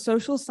for a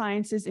social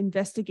sciences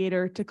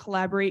investigator to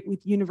collaborate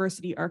with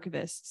university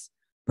archivists,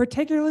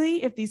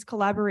 particularly if these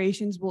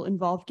collaborations will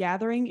involve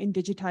gathering and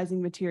digitizing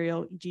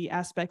material, e.g.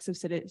 aspects of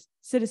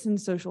citizen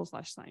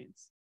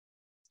social/science?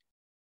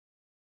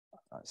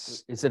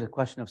 Is it a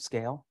question of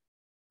scale?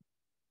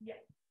 Yes.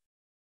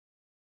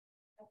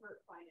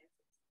 Effort, finances.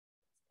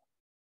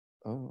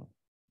 Oh.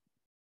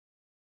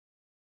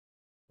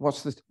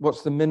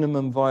 What's the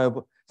minimum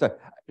viable? So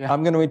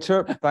I'm going to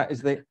interpret that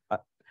as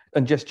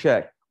and just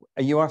check.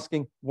 Are you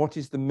asking what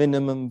is the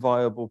minimum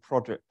viable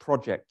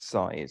project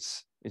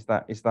size? Is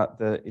that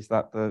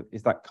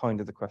kind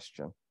of the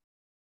question?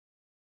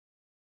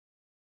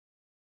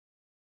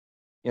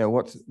 You know,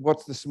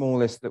 what's the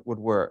smallest that would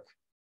work?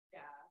 Yeah.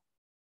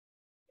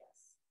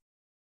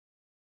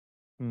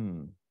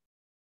 Yes.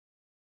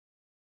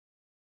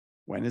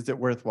 When is it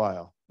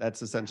worthwhile?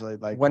 That's essentially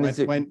like when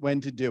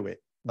to do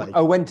it. Like,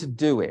 Oh, when to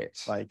do it?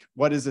 like,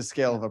 what is the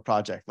scale of a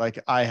project?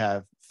 Like, I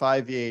have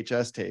 5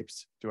 VHS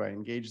tapes. Do I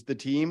engage the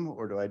team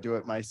or do I do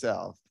it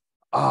myself?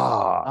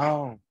 Ah,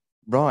 Oh,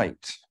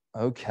 right.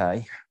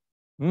 Okay.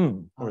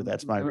 Hmm. Or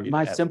that's my read,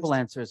 my at simple least.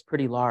 answer is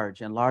pretty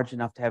large and large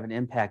enough to have an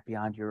impact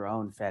beyond your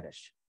own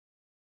fetish.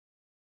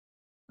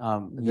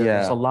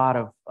 There's Yeah. a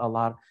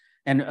lot,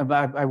 and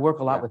I work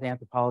a lot Yeah. with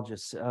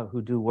anthropologists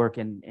who do work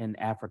in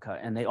Africa,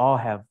 and they all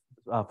have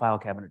file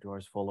cabinet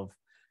drawers full of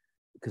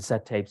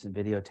cassette tapes and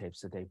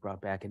videotapes that they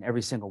brought back, and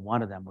every single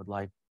one of them would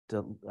like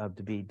to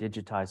be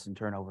digitized and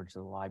turned over to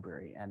the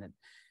library.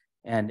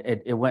 And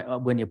it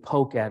went, when you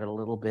poke at it a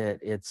little bit,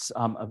 it's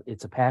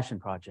a passion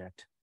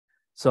project.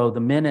 So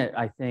the minute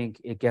I think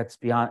it gets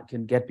beyond,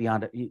 can get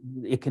beyond it,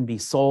 it can be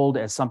sold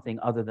as something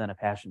other than a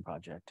passion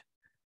project.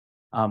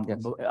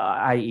 Yes.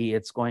 I.e.,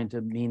 it's going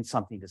to mean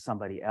something to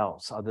somebody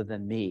else other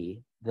than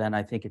me, then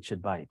I think it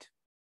should bite.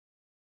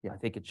 Yeah, I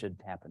think it should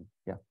happen.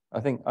 Yeah, I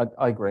think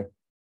I agree.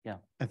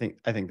 I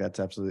think that's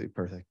absolutely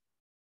perfect.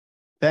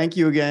 Thank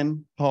you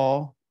again,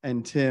 Paul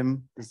and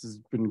Tim. This has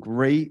been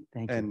great.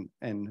 Thank you.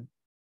 And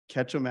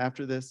catch them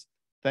after this.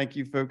 Thank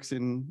you, folks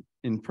in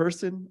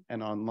person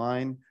and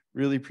online.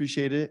 Really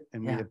appreciate it.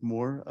 And we Yeah. have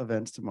more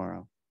events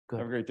tomorrow. Good.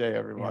 Have a great day, Yeah,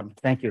 everyone.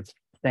 thank you.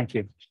 Thank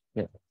you.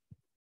 Yeah.